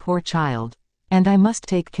possess, poor child. And I must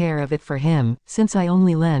take care of it for him, since I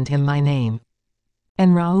only lend him my name.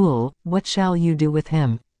 And Raoul, what shall you do with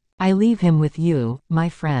him? I leave him with you, my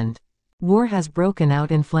friend. War has broken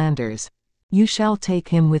out in Flanders. You shall take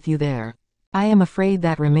him with you there. I am afraid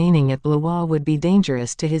that remaining at Blois would be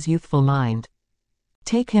dangerous to his youthful mind.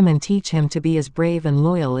 Take him and teach him to be as brave and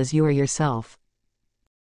loyal as you are yourself.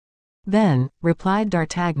 Then, replied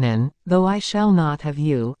D'Artagnan, though I shall not have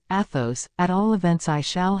you, Athos, at all events I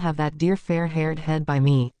shall have that dear fair-haired head by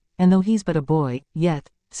me, and though he's but a boy, yet,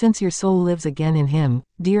 since your soul lives again in him,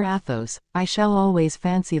 dear Athos, I shall always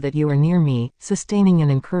fancy that you are near me, sustaining and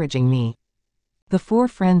encouraging me." The four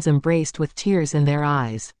friends embraced with tears in their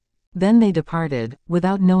eyes. Then they departed,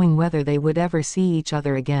 without knowing whether they would ever see each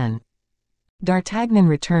other again. D'Artagnan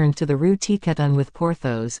returned to the Rue Tiquetonne with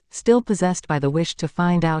Porthos, still possessed by the wish to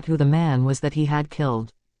find out who the man was that he had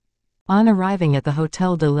killed. On arriving at the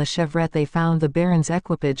Hôtel de la Chevrette they found the Baron's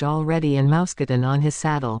equipage all ready and Mousqueton on his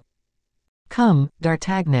saddle. "Come,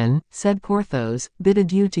 D'Artagnan," said Porthos, "bid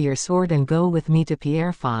adieu to your sword and go with me to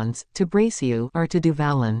Pierrefonds, to Bracieux, or to Du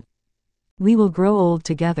Vallon. We will grow old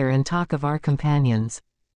together and talk of our companions."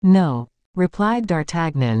 "No," replied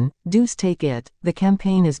D'Artagnan, "deuce take it, the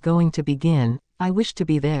campaign is going to begin, I wish to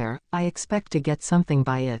be there, I expect to get something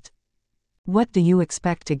by it." "What do you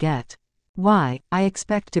expect to get?" "Why, I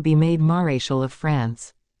expect to be made Maréchal of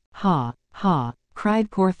France." "Ha, ha," cried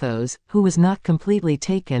Porthos, who was not completely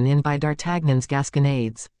taken in by D'Artagnan's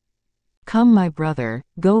gasconades. "Come, my brother,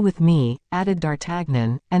 go with me," added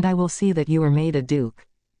D'Artagnan, "and I will see that you are made a duke."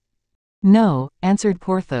 "No," answered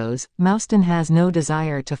Porthos, "Mouston has no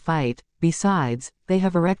desire to fight, besides, they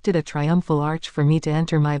have erected a triumphal arch for me to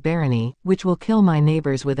enter my barony, which will kill my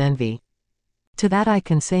neighbors with envy." "To that I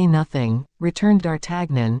can say nothing," returned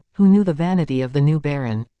D'Artagnan, who knew the vanity of the new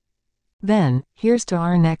baron. "Then, here's to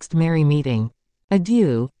our next merry meeting."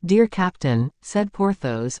 "Adieu, dear captain," said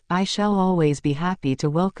Porthos, "I shall always be happy to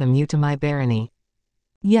welcome you to my barony."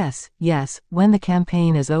 "Yes, yes, when the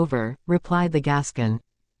campaign is over," replied the Gascon.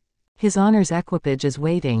 "His honor's equipage is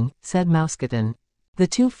waiting," said Mousqueton. The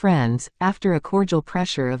two friends, after a cordial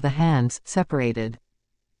pressure of the hands, separated.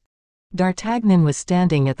 D'Artagnan was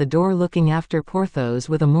standing at the door looking after Porthos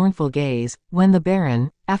with a mournful gaze, when the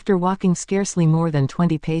Baron, after walking scarcely more than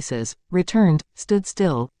 20 paces, returned, stood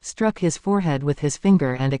still, struck his forehead with his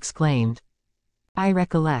finger and exclaimed, "I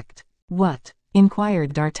recollect." "What?"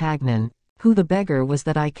 inquired D'Artagnan. "Who the beggar was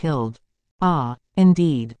that I killed." "Ah,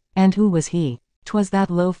 indeed. And who was he?" "'Twas that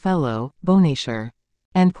low fellow, Bonacieux."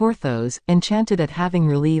 And Porthos, enchanted at having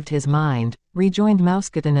relieved his mind, rejoined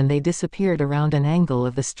Mousqueton and they disappeared around an angle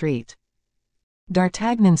of the street.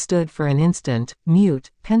 D'Artagnan stood for an instant,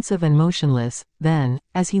 mute, pensive and motionless, then,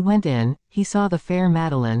 as he went in, he saw the fair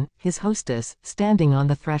Madeleine, his hostess, standing on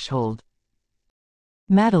the threshold.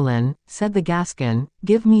 "Madeleine," said the Gascon,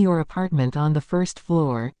 "give me your apartment on the first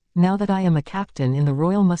floor. Now that I am a captain in the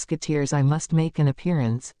Royal Musketeers I must make an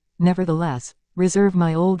appearance, nevertheless, reserve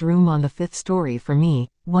my old room on the 5th story for me,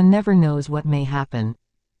 one never knows what may happen."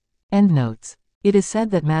 Endnotes. It is said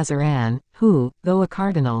that Mazarin, who, though a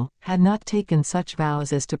cardinal, had not taken such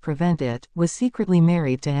vows as to prevent it, was secretly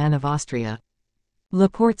married to Anne of Austria.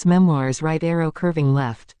 Laporte's Memoirs, right arrow curving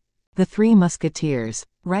left. The Three Musketeers.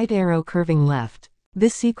 Right arrow curving left.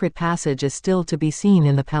 This secret passage is still to be seen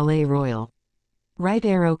in the Palais Royal. Right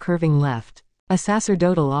arrow curving left. A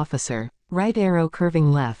sacerdotal officer. Right arrow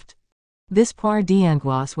curving left. This poire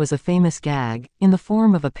d'angoisse was a famous gag, in the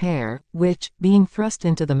form of a pear, which, being thrust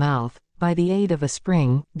into the mouth, by the aid of a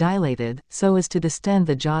spring, dilated, so as to distend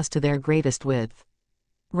the jaws to their greatest width.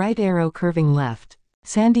 Right arrow curving left.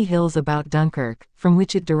 Sandy hills about Dunkirk, from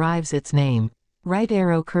which it derives its name. Right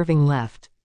arrow curving left.